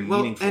a very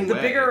meaningful and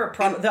way.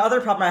 The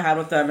other problem I had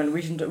with them, and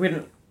we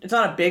didn't. It's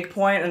not a big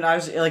point, and I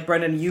was like,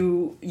 Brendan,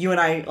 you and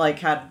I like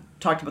had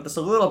talked about this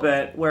a little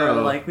bit, where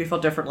Oh. like we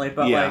felt differently,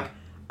 but Yeah. like.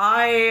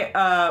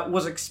 I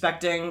was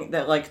expecting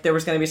that like there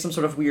was going to be some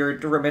sort of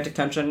weird romantic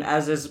tension,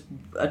 as is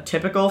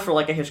typical for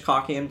like a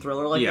Hitchcockian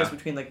thriller like Yeah. this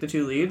between like the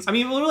two leads. I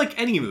mean, literally like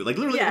any movie. Like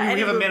literally, Yeah, we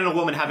any have a movie. man and a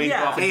woman having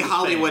Yeah. off A into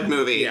Hollywood space.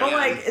 movie. Yeah. But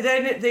like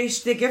then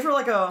they give her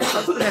like a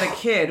husband and a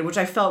kid, which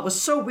I felt was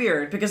so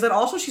weird because then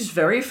also she's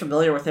very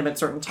familiar with him at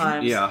certain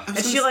times. Yeah. and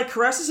she like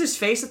caresses his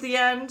face at the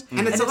end,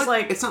 And it's, not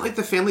like, it's not like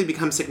the family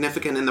becomes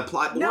significant in the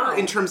plot No. or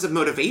in terms of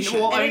motivation.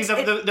 Well, I mean,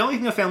 And the only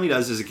thing the family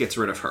does is it gets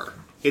rid of her.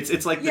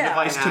 It's like the Yeah.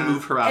 device to Yeah.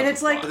 move her out. And of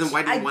it's the like, plot. But then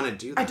why do you want to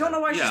do that? I don't know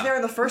why she's Yeah. there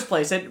in the first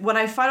place. And when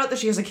I find out that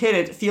she has a kid,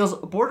 it feels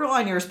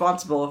borderline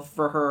irresponsible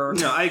for her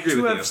No, I agree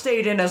to with have you.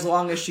 stayed in as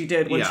long as she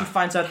did when Yeah. she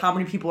finds out how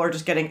many people are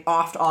just getting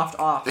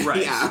offed.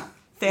 Right. Yeah.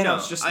 Thanos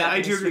No, just I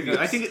snapping do his agree with you.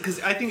 I fingers.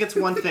 think it's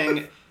one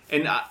thing,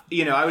 and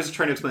I was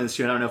trying to explain this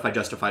to you, and I don't know if I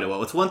justified it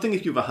well. It's one thing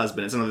if you have a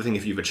husband. It's another thing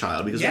if you have a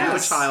child. Because if you have a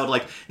Yes. child,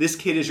 like, this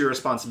kid is your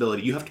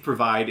responsibility. You have to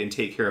provide and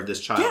take care of this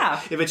child.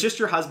 Yeah. If it's just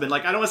your husband,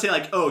 like, I don't want to say,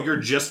 like, oh, you're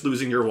just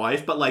losing your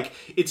wife, but, like,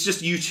 it's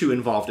just you two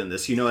involved in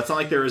this. You know, it's not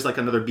like there is, like,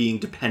 another being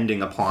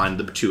depending upon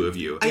the two of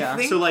you. Yeah. I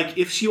think So, like,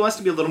 if she wants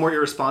to be a little more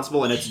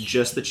irresponsible and it's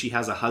just that she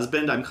has a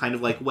husband, I'm kind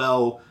of like,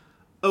 well,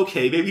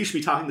 okay, maybe you should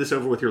be talking this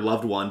over with your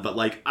loved one, but,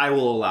 like, I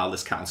will allow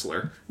this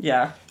counselor.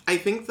 Yeah. I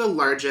think the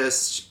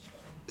largest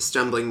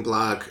stumbling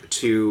block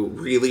to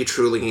really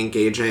truly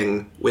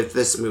engaging with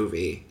this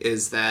movie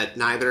is that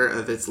neither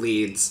of its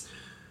leads,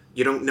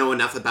 you don't know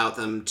enough about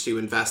them to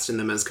invest in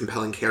them as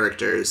compelling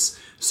characters.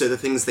 So the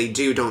things they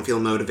do don't feel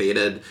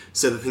motivated.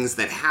 So the things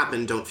that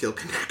happen don't feel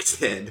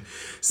connected.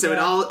 So it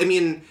Yeah. all, I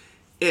mean,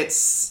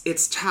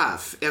 it's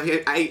tough.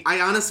 I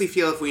honestly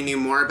feel if we knew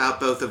more about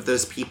both of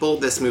those people,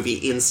 this movie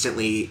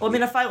instantly... Well, I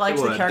mean, if I liked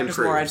the would. characters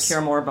more, I'd Improves.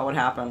 care more about what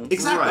happened.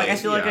 Exactly. Like, I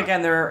feel like, Yeah.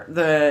 again,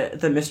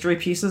 the mystery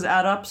pieces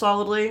add up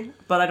solidly,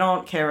 but I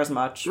don't care as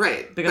much.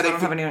 Right, Because but I I don't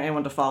thi- have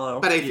anyone to follow.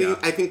 But Yeah.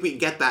 I think we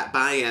get that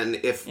buy-in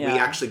if we Yeah.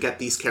 actually get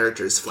these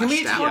characters Can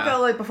fleshed we out. talk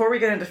about, like, before we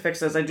get into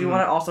fixes, I do Mm-hmm.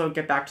 want to also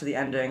get back to the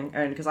ending,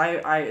 and because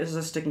I this is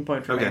a sticking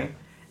point for Okay. me,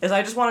 is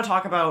I just want to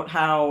talk about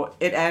how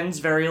it ends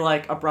very,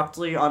 like,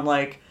 abruptly on,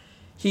 like,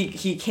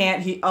 he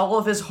can't, all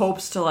of his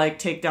hopes to, like,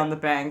 take down the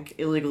bank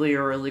illegally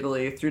or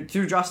illegally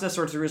through justice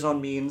or through his own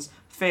means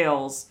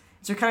fails.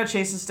 So he kind of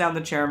chases down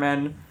the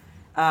chairman,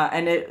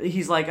 and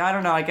he's like, I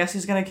don't know, I guess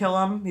he's gonna kill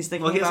him. He's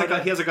thinking Well, he has about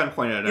it. he has a gun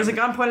pointed at him. He has a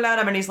gun pointed at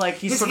him, and he's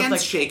His sort of hand's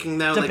like shaking,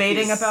 though. like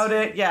debating he's- about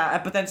it. Yeah,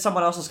 but then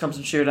someone else just comes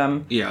and shoot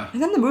him. Yeah.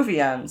 And then the movie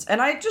ends,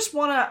 and I just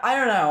wanna, I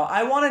don't know,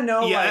 I wanna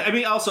know. Yeah, like, I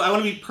mean, also, I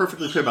want to be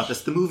perfectly clear about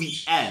this. The movie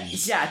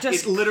ends. Yeah,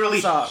 just it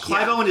literally. comes up.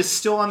 Clive Yeah. Owen is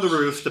still on the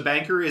roof. The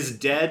banker is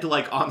dead,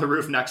 like on the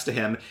roof next to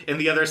him, and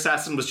the other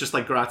assassin was just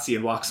like grazie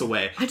and walks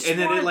away. I just And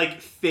then want- it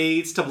like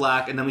fades to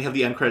black, and then we have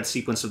the end credit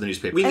sequence of the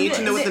newspaper. We And need the-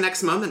 to know and what the- the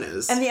next moment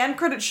is. And the end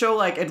credits show,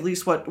 like, at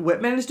least what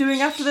Whitman is doing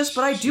after this,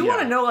 but I do want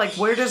to Yeah. know, like,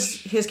 where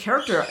does his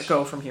character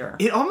go from here?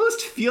 It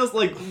almost feels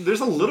like there's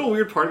a little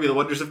weird part of me that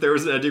wonders if there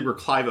was an ending where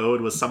Clive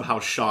Owen was somehow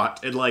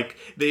shot and like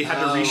they had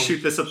Oh. to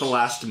reshoot this at the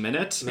last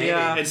minute. Maybe.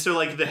 Yeah. And so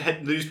like the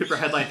newspaper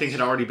headline thing had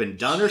already been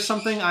done or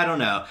something. I don't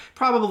know.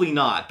 Probably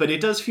not. But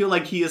it does feel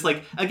like he is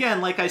like,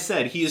 again, like I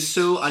said, he is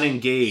so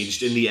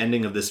unengaged in the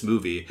ending of this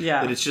movie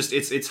Yeah. that it's just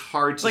it's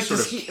hard to Like, sort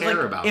does of he, care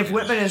like, about. if him.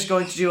 Whitman is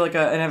going to do, like,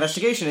 an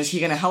investigation, is he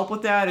going to help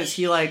with that? Is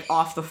he, like,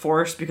 off the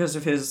force because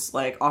of his,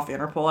 like, off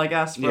Interpol, I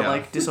guess, for, Yeah.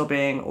 like,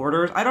 disobeying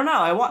orders? I don't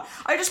know.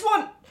 I just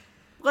want,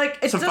 like,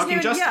 it Some doesn't fucking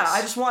even, yeah, justice.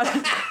 I just want...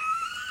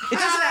 It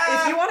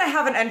doesn't. If you want to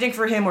have an ending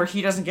for him where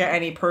he doesn't get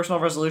any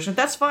personal resolution,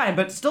 that's fine.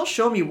 But still,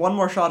 show me one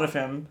more shot of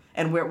him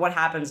and what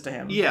happens to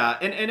him. Yeah,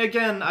 and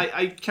again,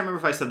 I can't remember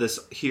if I said this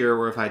here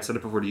or if I had said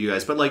it before to you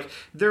guys, but like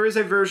there is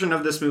a version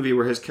of this movie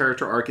where his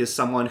character arc is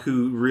someone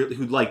who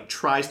who like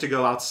tries to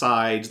go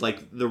outside like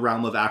the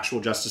realm of actual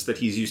justice that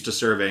he's used to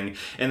serving,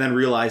 and then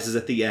realizes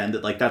at the end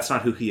that like that's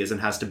not who he is and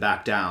has to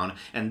back down,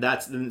 and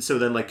so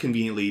then like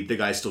conveniently the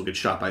guy still gets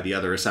shot by the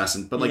other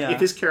assassin. But like Yeah.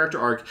 if his character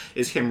arc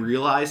is him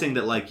realizing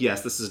that like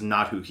yes, this is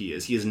not who he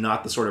is. He is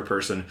not the sort of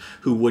person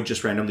who would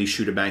just randomly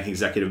shoot a bank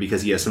executive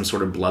because he has some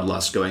sort of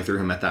bloodlust going through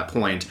him at that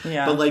point.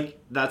 Yeah. But like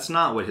that's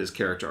not what his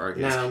character arc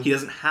is. No. He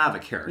doesn't have a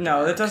character.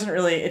 No, arc. it doesn't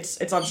really. It's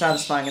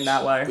unsatisfying in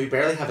that way. we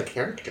barely have a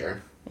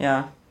character.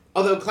 Yeah.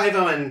 Although Clive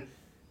Owen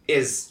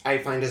I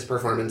find his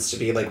performance to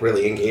be like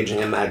really engaging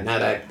and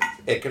magnetic.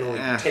 It can only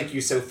take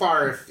you so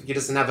far if he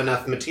doesn't have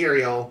enough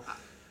material.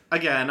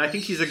 Again, I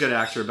think he's a good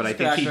actor, but I a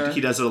good think actor. he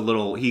does it a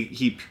little.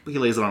 He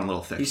lays it on a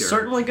little thick He's here.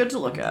 certainly good to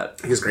look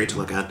at. He's great to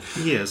look at.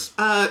 He is.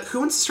 Who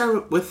wants to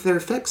start with their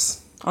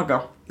fix? I'll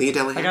go. Leah I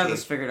got Delahanty.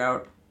 this figured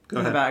out. Go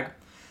in the ahead. bag.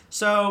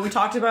 So we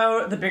talked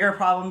about the bigger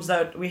problems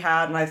that we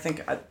had, and I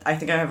think I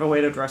have a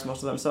way to address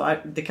most of them.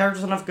 So the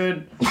characters are not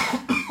good.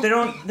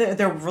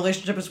 Their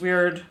relationship is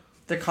weird.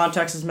 The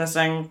context is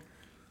missing.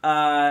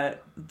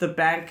 The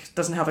bank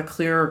doesn't have a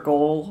clear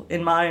goal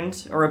in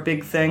mind or a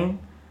big thing.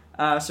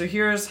 So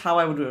here's how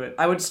I would do it.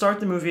 I would start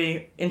the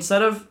movie,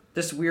 instead of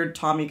this weird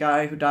Tommy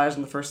guy who dies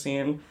in the first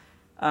scene,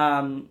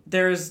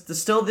 there's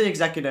still the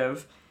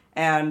executive,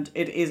 and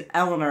it is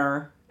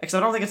Eleanor.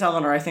 Except I don't think it's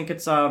Eleanor. I think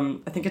it's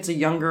a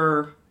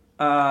younger.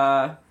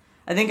 I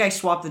think I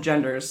swapped the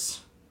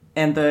genders,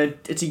 and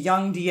it's a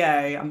young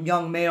DA, a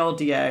young male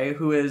DA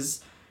who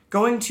is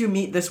going to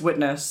meet this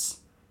witness,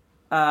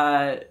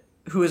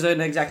 who is an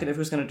executive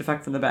who's going to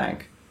defect from the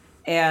bank.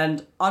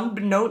 And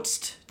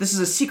unbeknownst, this is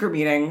a secret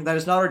meeting that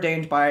is not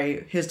ordained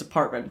by his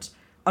department.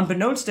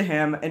 Unbeknownst to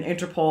him,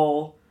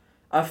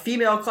 a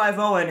female Clive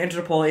Owen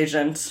Interpol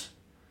agent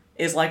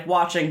is like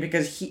watching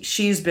because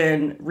she's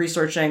been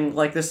researching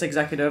like this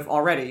executive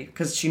already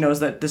because she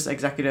knows that this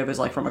executive is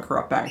like from a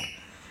corrupt bank.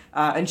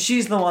 And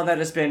she's the one that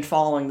has been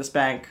following this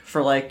bank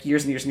for, like,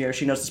 years and years and years.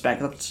 She knows this bank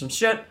is up to some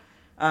shit,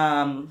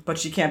 but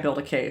she can't build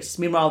a case.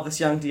 Meanwhile, this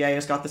young DA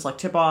has got this, like,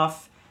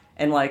 tip-off,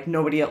 and, like,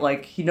 nobody,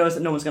 like, he knows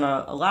that no one's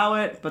gonna allow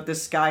it, but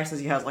this guy says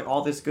he has, like,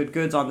 all this good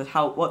goods on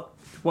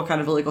what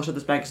kind of illegal shit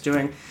this bank is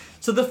doing.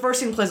 So the first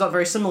scene plays out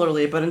very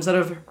similarly, but instead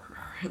of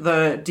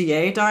the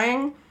DA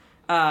dying,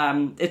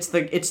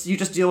 it's you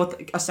just deal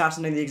with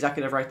assassinating the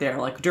executive right there.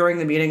 Like, during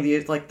the meeting,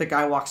 the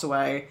guy walks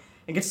away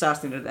and gets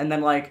assassinated, and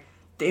then, like,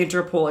 the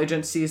Interpol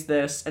agent sees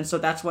this, and so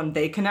that's when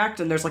they connect,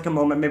 and there's, like, a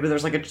moment, maybe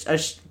there's, like,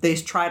 they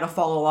try to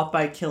follow up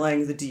by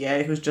killing the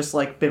DA who's just,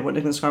 like, been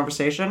witnessing this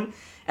conversation,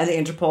 and the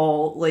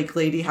Interpol, like,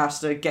 lady has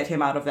to get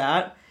him out of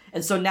that.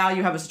 And so now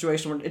you have a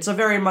situation where it's a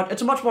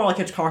much more, like,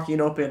 Hitchcockian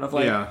open of,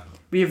 like,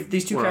 we have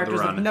these two characters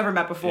that we've never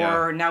met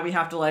before, now we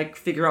have to, like,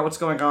 figure out what's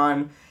going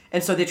on.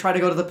 And so they try to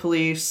go to the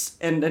police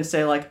and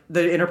say, like,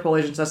 the Interpol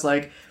agent says,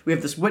 like, we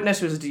have this witness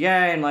who's a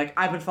DA, and, like,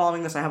 I've been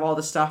following this, I have all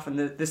this stuff, and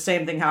the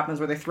same thing happens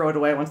where they throw it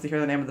away once they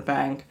hear the name of the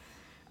bank.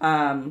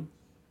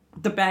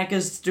 The bank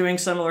is doing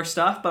similar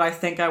stuff, but I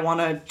think I want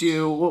to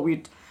do what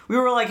we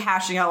were, like,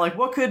 hashing out, like,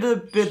 what could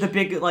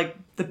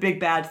the big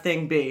bad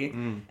thing be?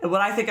 And what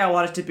I think I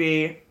want it to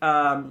be,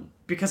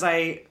 because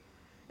I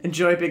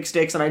enjoy big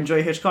stakes and I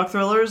enjoy Hitchcock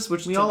thrillers,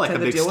 which we all like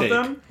tend to deal with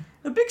them.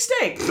 A big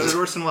steak. So did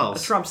Orson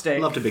Welles. A Trump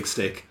steak. Loved a big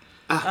steak.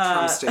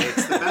 Trump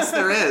steaks, the best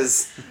there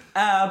is.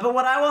 But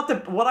what I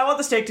want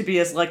the steak to be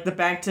is, like, the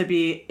bank to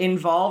be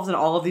involved in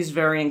all of these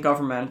varying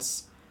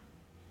governments,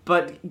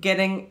 but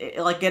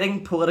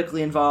getting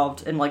politically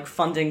involved in, like,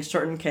 funding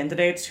certain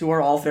candidates who are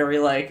all very,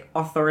 like,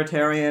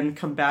 authoritarian,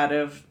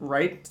 combative,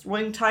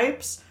 right-wing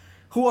types,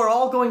 who are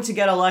all going to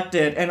get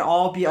elected and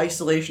all be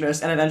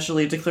isolationists and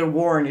eventually declare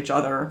war on each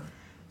other.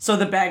 So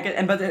the bank,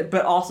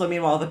 but also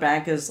meanwhile the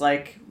bank is,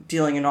 like,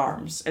 dealing in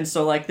arms, and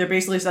so, like, they're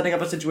basically setting up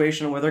a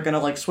situation where they're gonna,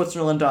 like,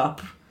 Switzerland up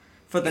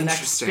for the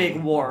next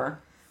big war,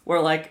 where,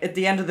 like, at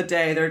the end of the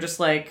day they're just,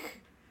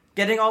 like,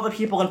 getting all the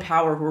people in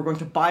power who are going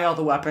to buy all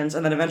the weapons,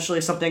 and then eventually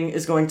something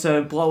is going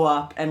to blow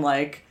up and,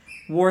 like,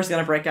 war is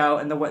going to break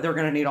out, and they're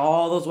going to need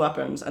all those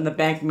weapons, and the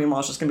bank, meanwhile,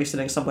 is just going to be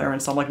sitting somewhere in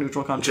some, like,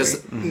 neutral country.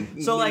 Just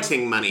so, like,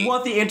 money.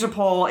 What the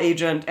Interpol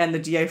agent and the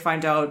DA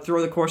find out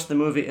through the course of the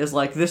movie is,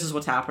 like, this is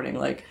what's happening.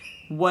 Like,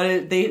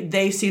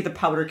 they see the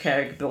powder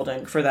keg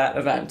building for that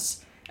event,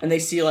 and they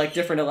see, like,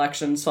 different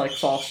elections, like,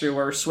 fall through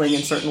or swing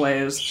in certain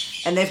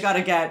ways, and they've got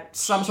to get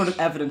some sort of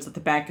evidence that the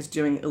bank is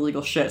doing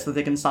illegal shit so that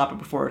they can stop it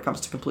before it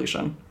comes to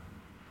completion.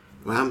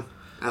 Wow,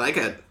 I like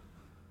it.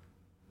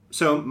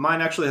 So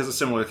mine actually has a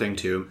similar thing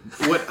too.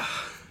 What?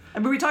 I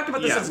mean, we talked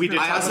about this. We did.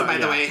 I also, by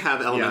the way,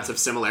 have elements of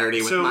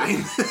similarity with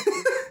mine.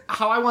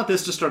 How I want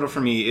this to start off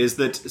for me is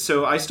that,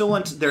 so I still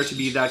want there to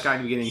be that guy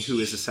in the beginning who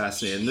is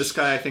assassinated. And this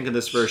guy, I think in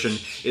this version,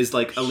 is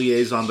like a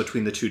liaison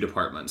between the two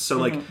departments. So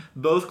like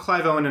both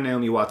Clive Owen and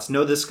Naomi Watts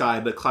know this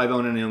guy, but Clive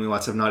Owen and Naomi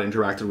Watts have not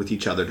interacted with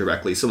each other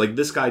directly. So like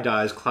this guy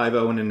dies, Clive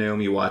Owen and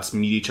Naomi Watts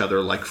meet each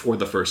other like for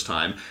the first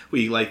time.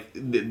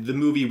 The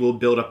movie will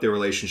build up their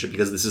relationship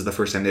because this is the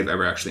first time they've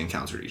ever actually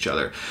encountered each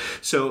other.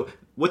 So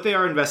what they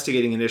are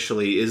investigating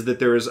initially is that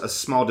there is a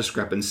small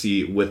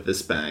discrepancy with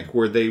this bank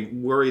where they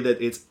worry that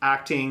it's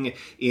acting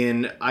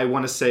in, I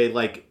want to say,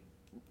 like,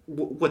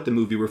 what the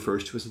movie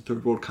refers to as a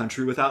third world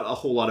country without a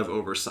whole lot of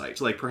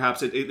oversight. Like,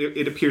 perhaps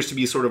it appears to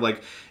be sort of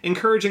like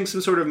encouraging some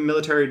sort of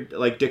military,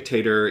 like,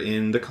 dictator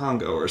in the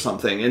Congo or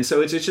something. And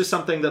so it's just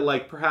something that,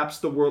 like, perhaps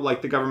the world,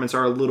 like, the governments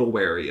are a little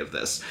wary of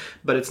this,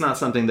 but it's not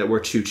something that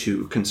we're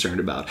too concerned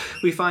about.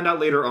 We find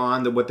out later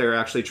on that what they're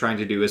actually trying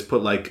to do is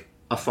put, like,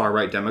 a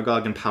far-right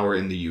demagogue in power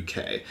in the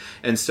UK.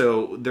 And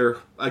so they're,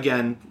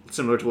 again,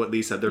 similar to what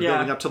Lee said, they're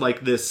building up to,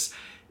 like, this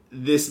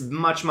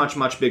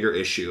much bigger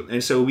issue.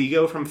 And so we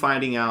go from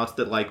finding out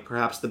that, like,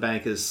 perhaps the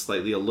bank is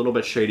slightly a little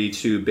bit shady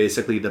to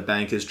basically the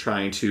bank is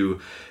trying to,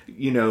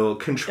 you know,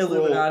 control...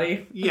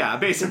 Illuminati. Yeah,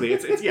 basically.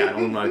 It's an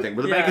Illuminati thing.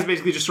 Where the bank is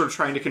basically just sort of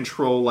trying to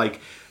control, like,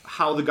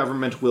 how the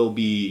government will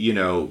be, you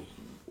know,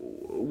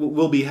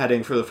 will be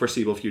heading for the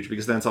foreseeable future.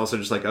 Because then it's also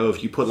just like, oh,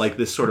 if you put, like,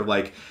 this sort of,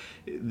 like,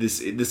 this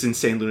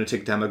insane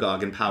lunatic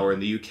demagogue in power in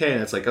the UK,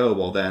 and it's like, oh,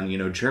 well then, you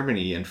know,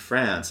 Germany and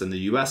France and the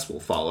US will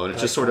follow, and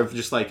it's just sort of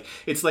just like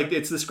it's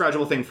this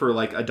gradual thing for,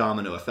 like, a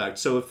domino effect.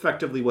 So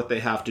effectively what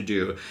they have to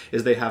do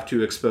is they have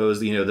to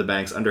expose, you know, the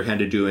bank's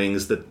underhanded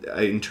doings that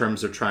in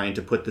terms of trying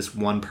to put this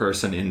one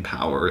person in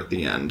power at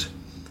the end.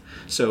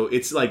 So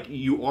it's like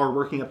you are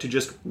working up to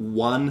just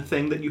one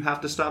thing that you have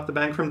to stop the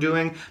bank from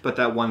doing, but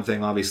that one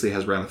thing obviously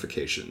has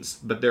ramifications.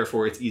 But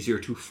therefore it's easier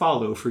to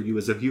follow for you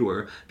as a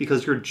viewer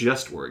because you're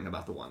just worrying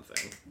about the one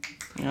thing.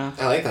 Yeah.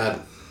 I like that.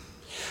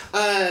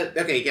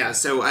 Okay, yeah,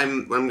 so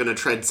I'm gonna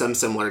tread some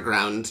similar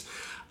ground.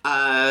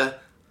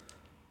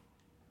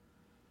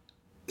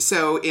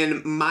 So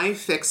in my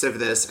fix of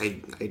this, I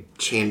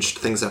changed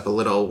things up a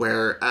little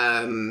where,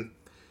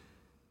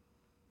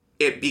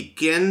 it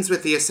begins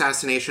with the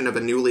assassination of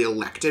a newly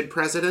elected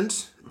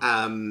president,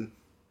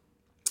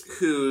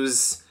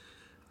 whose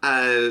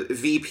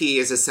VP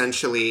is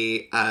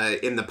essentially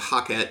in the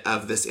pocket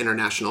of this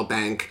international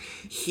bank.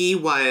 He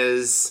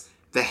was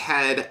the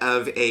head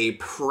of a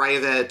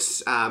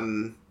private,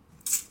 like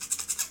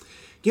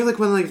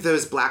one of like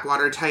those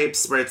Blackwater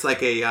types where it's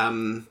like a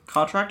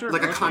contractor,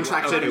 like a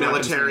contracted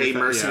military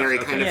mercenary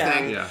kind of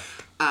thing. Yeah.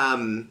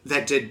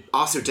 That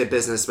did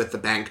business with the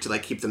bank to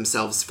like keep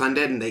themselves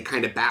funded, and they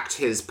kind of backed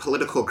his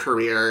political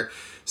career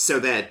so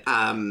that,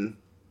 and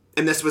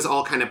this was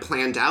all kind of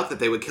planned out that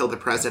they would kill the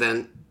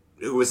president,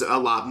 who was a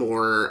lot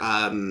more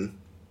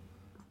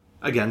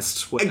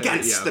against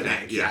the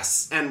bank,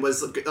 yes, and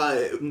was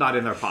not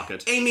in their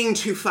pocket, aiming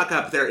to fuck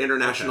up their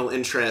international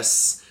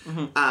interests,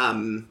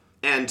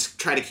 and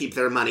try to keep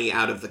their money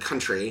out of the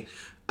country.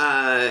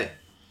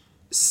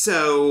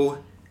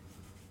 So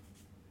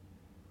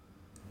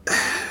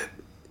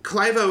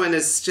Clive Owen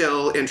is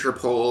still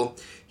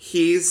Interpol.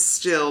 He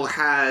still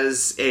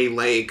has a,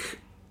 like,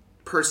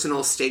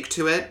 personal stake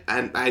to it,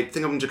 and I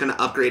think I'm just going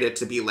to upgrade it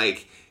to be,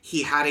 like,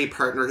 he had a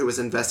partner who was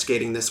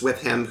investigating this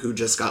with him who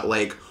just got,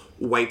 like,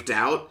 wiped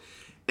out.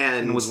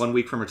 And was 1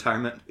 week from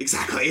retirement.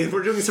 Exactly.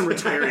 We're doing some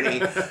retiring.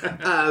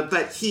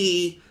 But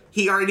he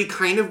already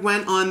kind of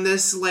went on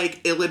this,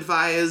 like,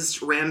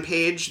 ill-advised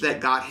rampage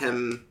that got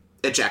him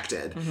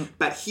ejected.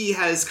 But he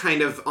has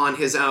kind of, on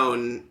his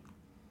own,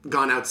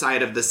 gone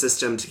outside of the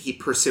system to keep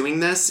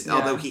pursuing this,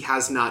 although he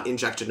has not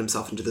injected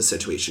himself into the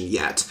situation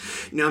yet.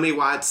 Naomi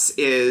Watts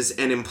is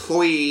an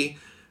employee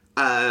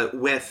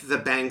with the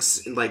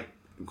bank's, like,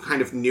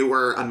 kind of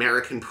newer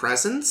American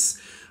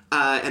presence,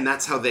 and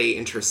that's how they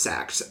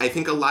intersect. I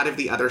think a lot of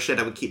the other shit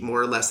I would keep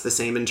more or less the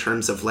same in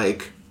terms of,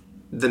 like,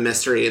 the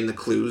mystery and the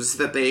clues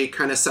that they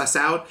kind of suss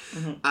out.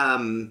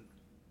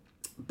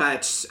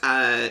 But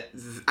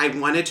I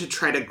wanted to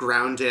try to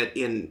ground it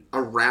in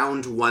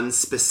around one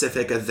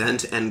specific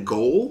event and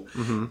goal.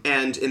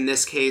 And in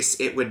this case,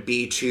 it would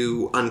be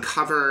to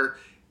uncover,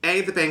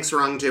 A, the bank's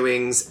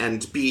wrongdoings,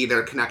 and B,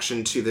 their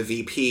connection to the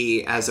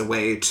VP as a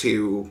way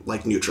to,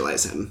 like,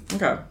 neutralize him.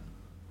 Okay.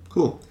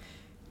 Cool.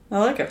 I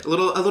like it. A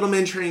little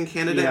Manchurian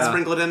Candidate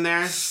sprinkled in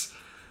there.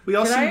 We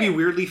all seem to be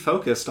weirdly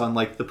focused on,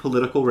 like, the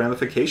political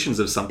ramifications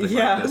of something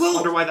like this. Well, I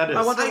wonder why that is.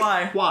 I wonder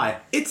why. Why?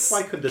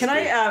 Why could this Can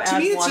I add to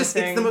me, it's one just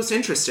thing? it's the most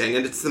interesting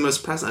and it's the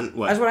most present.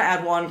 I just want to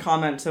add one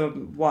comment to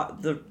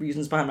what the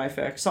reasons behind my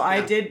fic. So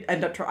I did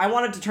end up. I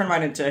wanted to turn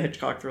mine into a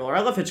Hitchcock thriller. I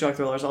love Hitchcock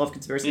thrillers. I love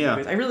conspiracy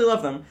movies. I really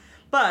love them.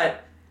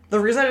 But the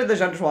reason I did the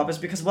gender swap is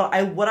because what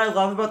I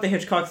love about the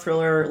Hitchcock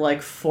thriller,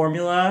 like,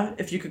 formula,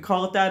 if you could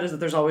call it that, is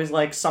that there's always,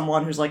 like,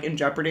 someone who's, like, in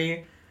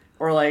jeopardy.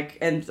 Or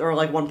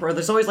one person.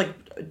 There's always,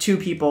 like, two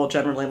people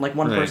generally, and, like,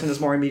 one person is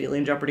more immediately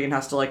in jeopardy and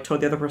has to, like, tow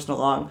the other person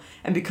along.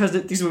 And because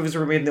these movies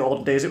were made in the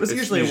olden days, it was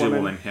usually a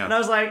woman. Yeah. And I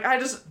was like,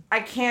 I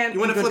can't.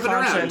 You want to flip it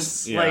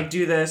around? Like,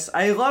 do this.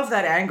 I love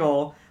that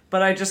angle,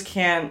 but I just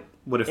can't.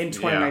 What if, in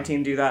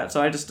 2019 do that? So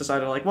I just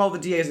decided, like, well, the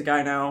DA's a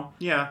guy now.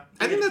 Yeah,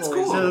 I think that's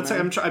cool. So that's,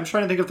 I'm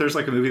trying to think if there's,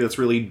 like, a movie that's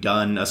really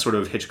done a sort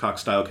of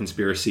Hitchcock-style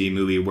conspiracy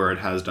movie where it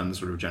has done the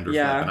sort of gender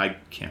flip, and I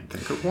can't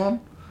think of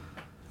one.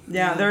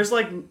 Yeah, there's,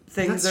 like,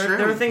 things.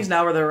 There are things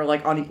now where they're,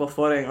 like, on equal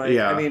footing. Like,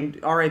 I mean,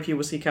 R.I.P.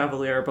 was he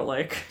Cavalier, but,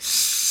 like,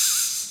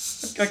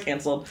 got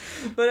canceled.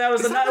 But it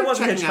wasn't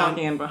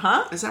Hitchcockian.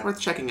 But is that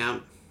worth checking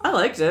out? I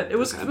liked it. It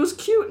was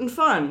cute and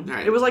fun.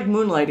 Right. It was like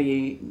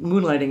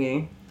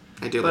moonlighting-y.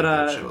 I do like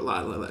that show a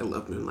lot. I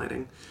love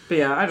Moonlighting. But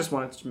yeah, I just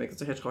wanted to make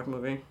this a Hitchcock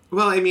movie.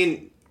 Well, I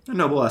mean, a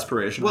noble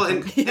aspiration. Well,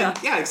 and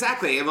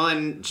exactly. Well,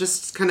 and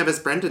just kind of as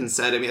Brendan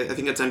said, I mean, I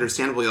think it's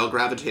understandable you all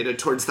gravitated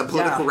towards the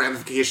political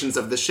ramifications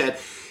of the shit.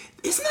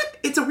 Isn't that?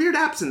 It's a weird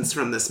absence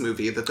from this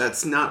movie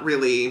that's not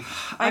really.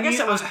 I guess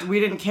it was. We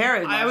didn't care.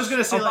 I was going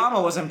to say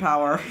Obama was in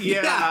power.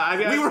 Yeah, I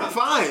mean, we were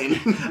fine.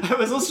 I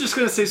was also just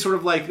going to say, sort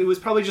of like, it was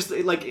probably just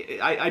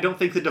like I don't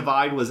think the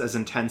divide was as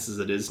intense as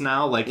it is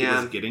now. Like it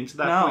was getting to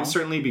that point,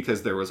 certainly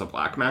because there was a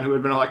black man who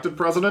had been elected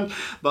president.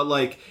 But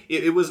like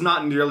it was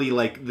not nearly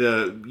like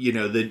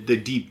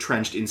the deep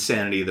trenched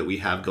insanity that we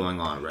have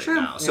going on right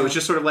now. So it's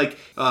just sort of like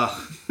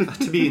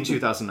to be in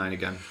 2009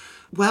 again.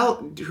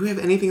 Well, do we have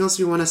anything else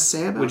you want to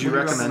say about it? Would you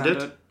recommend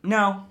it?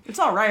 No. It's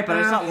all right, but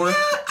it's not worth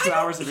 2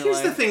 hours of your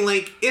life. Here's the thing,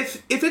 like,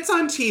 if it's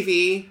on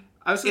TV,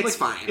 it's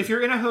fine. If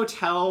you're in a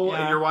hotel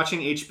and you're watching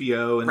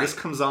HBO and this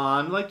comes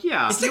on, like,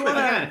 if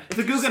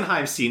the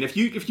Guggenheim scene, if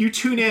you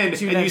tune in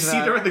and you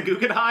see they're at the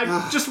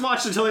Guggenheim, just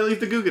watch until they leave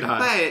the Guggenheim.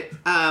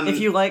 But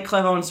if you like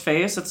Clive Owen's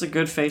face, it's a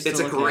good face to look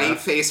at. It's a great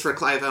face for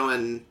Clive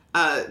Owen.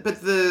 But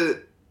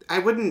I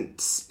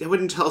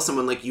wouldn't tell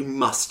someone, like, you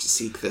must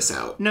seek this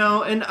out.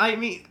 No, and I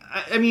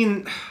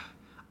mean,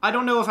 I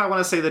don't know if I want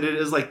to say that it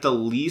is, like, the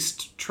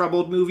least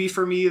troubled movie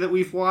for me that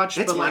we've watched.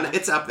 It's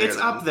up there. It's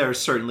up there,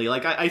 certainly.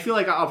 Like, I feel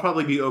like I'll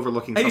probably be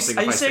overlooking something.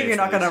 Are you saying you're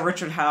not going to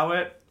Richard Howe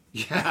it?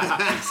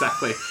 Yeah,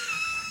 exactly.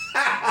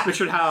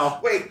 Richard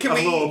Howe. Wait,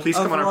 please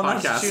come on our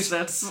podcast.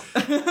 Massachusetts.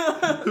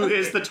 Who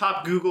is the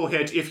top Google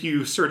hit if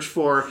you search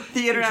for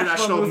the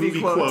international movie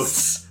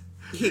quotes.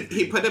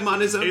 He put him on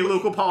his own. A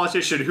local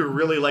politician who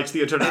really liked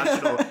the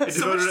International and devoted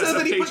so as a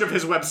that he page put- of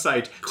his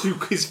website to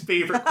his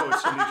favorite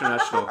quotes from the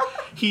International.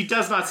 He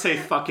does not say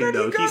fucking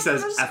though. He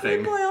says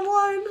effing.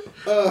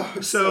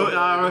 Online.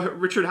 So,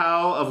 Richard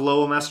Howell of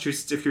Lowell,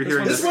 Massachusetts, if you're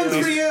hearing one's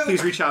this, for you.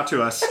 please reach out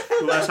to us.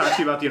 We want to talk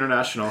to you about the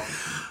International.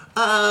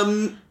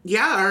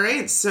 Yeah, all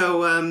right.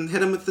 So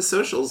hit him with the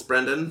socials,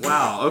 Brendan.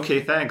 Wow. Okay,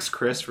 thanks,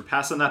 Chris, for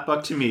passing that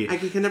buck to me. I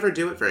can never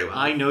do it very well.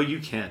 I know you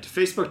can't.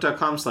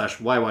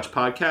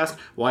 Facebook.com/whywatchpodcast,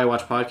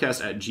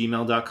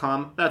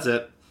 whywatchpodcast@gmail.com. That's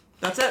it.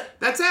 That's it.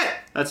 That's it.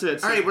 That's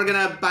it. All right, we're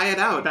gonna buy it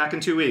out. Back in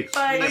 2 weeks.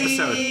 Bye.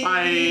 Episode.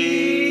 Bye.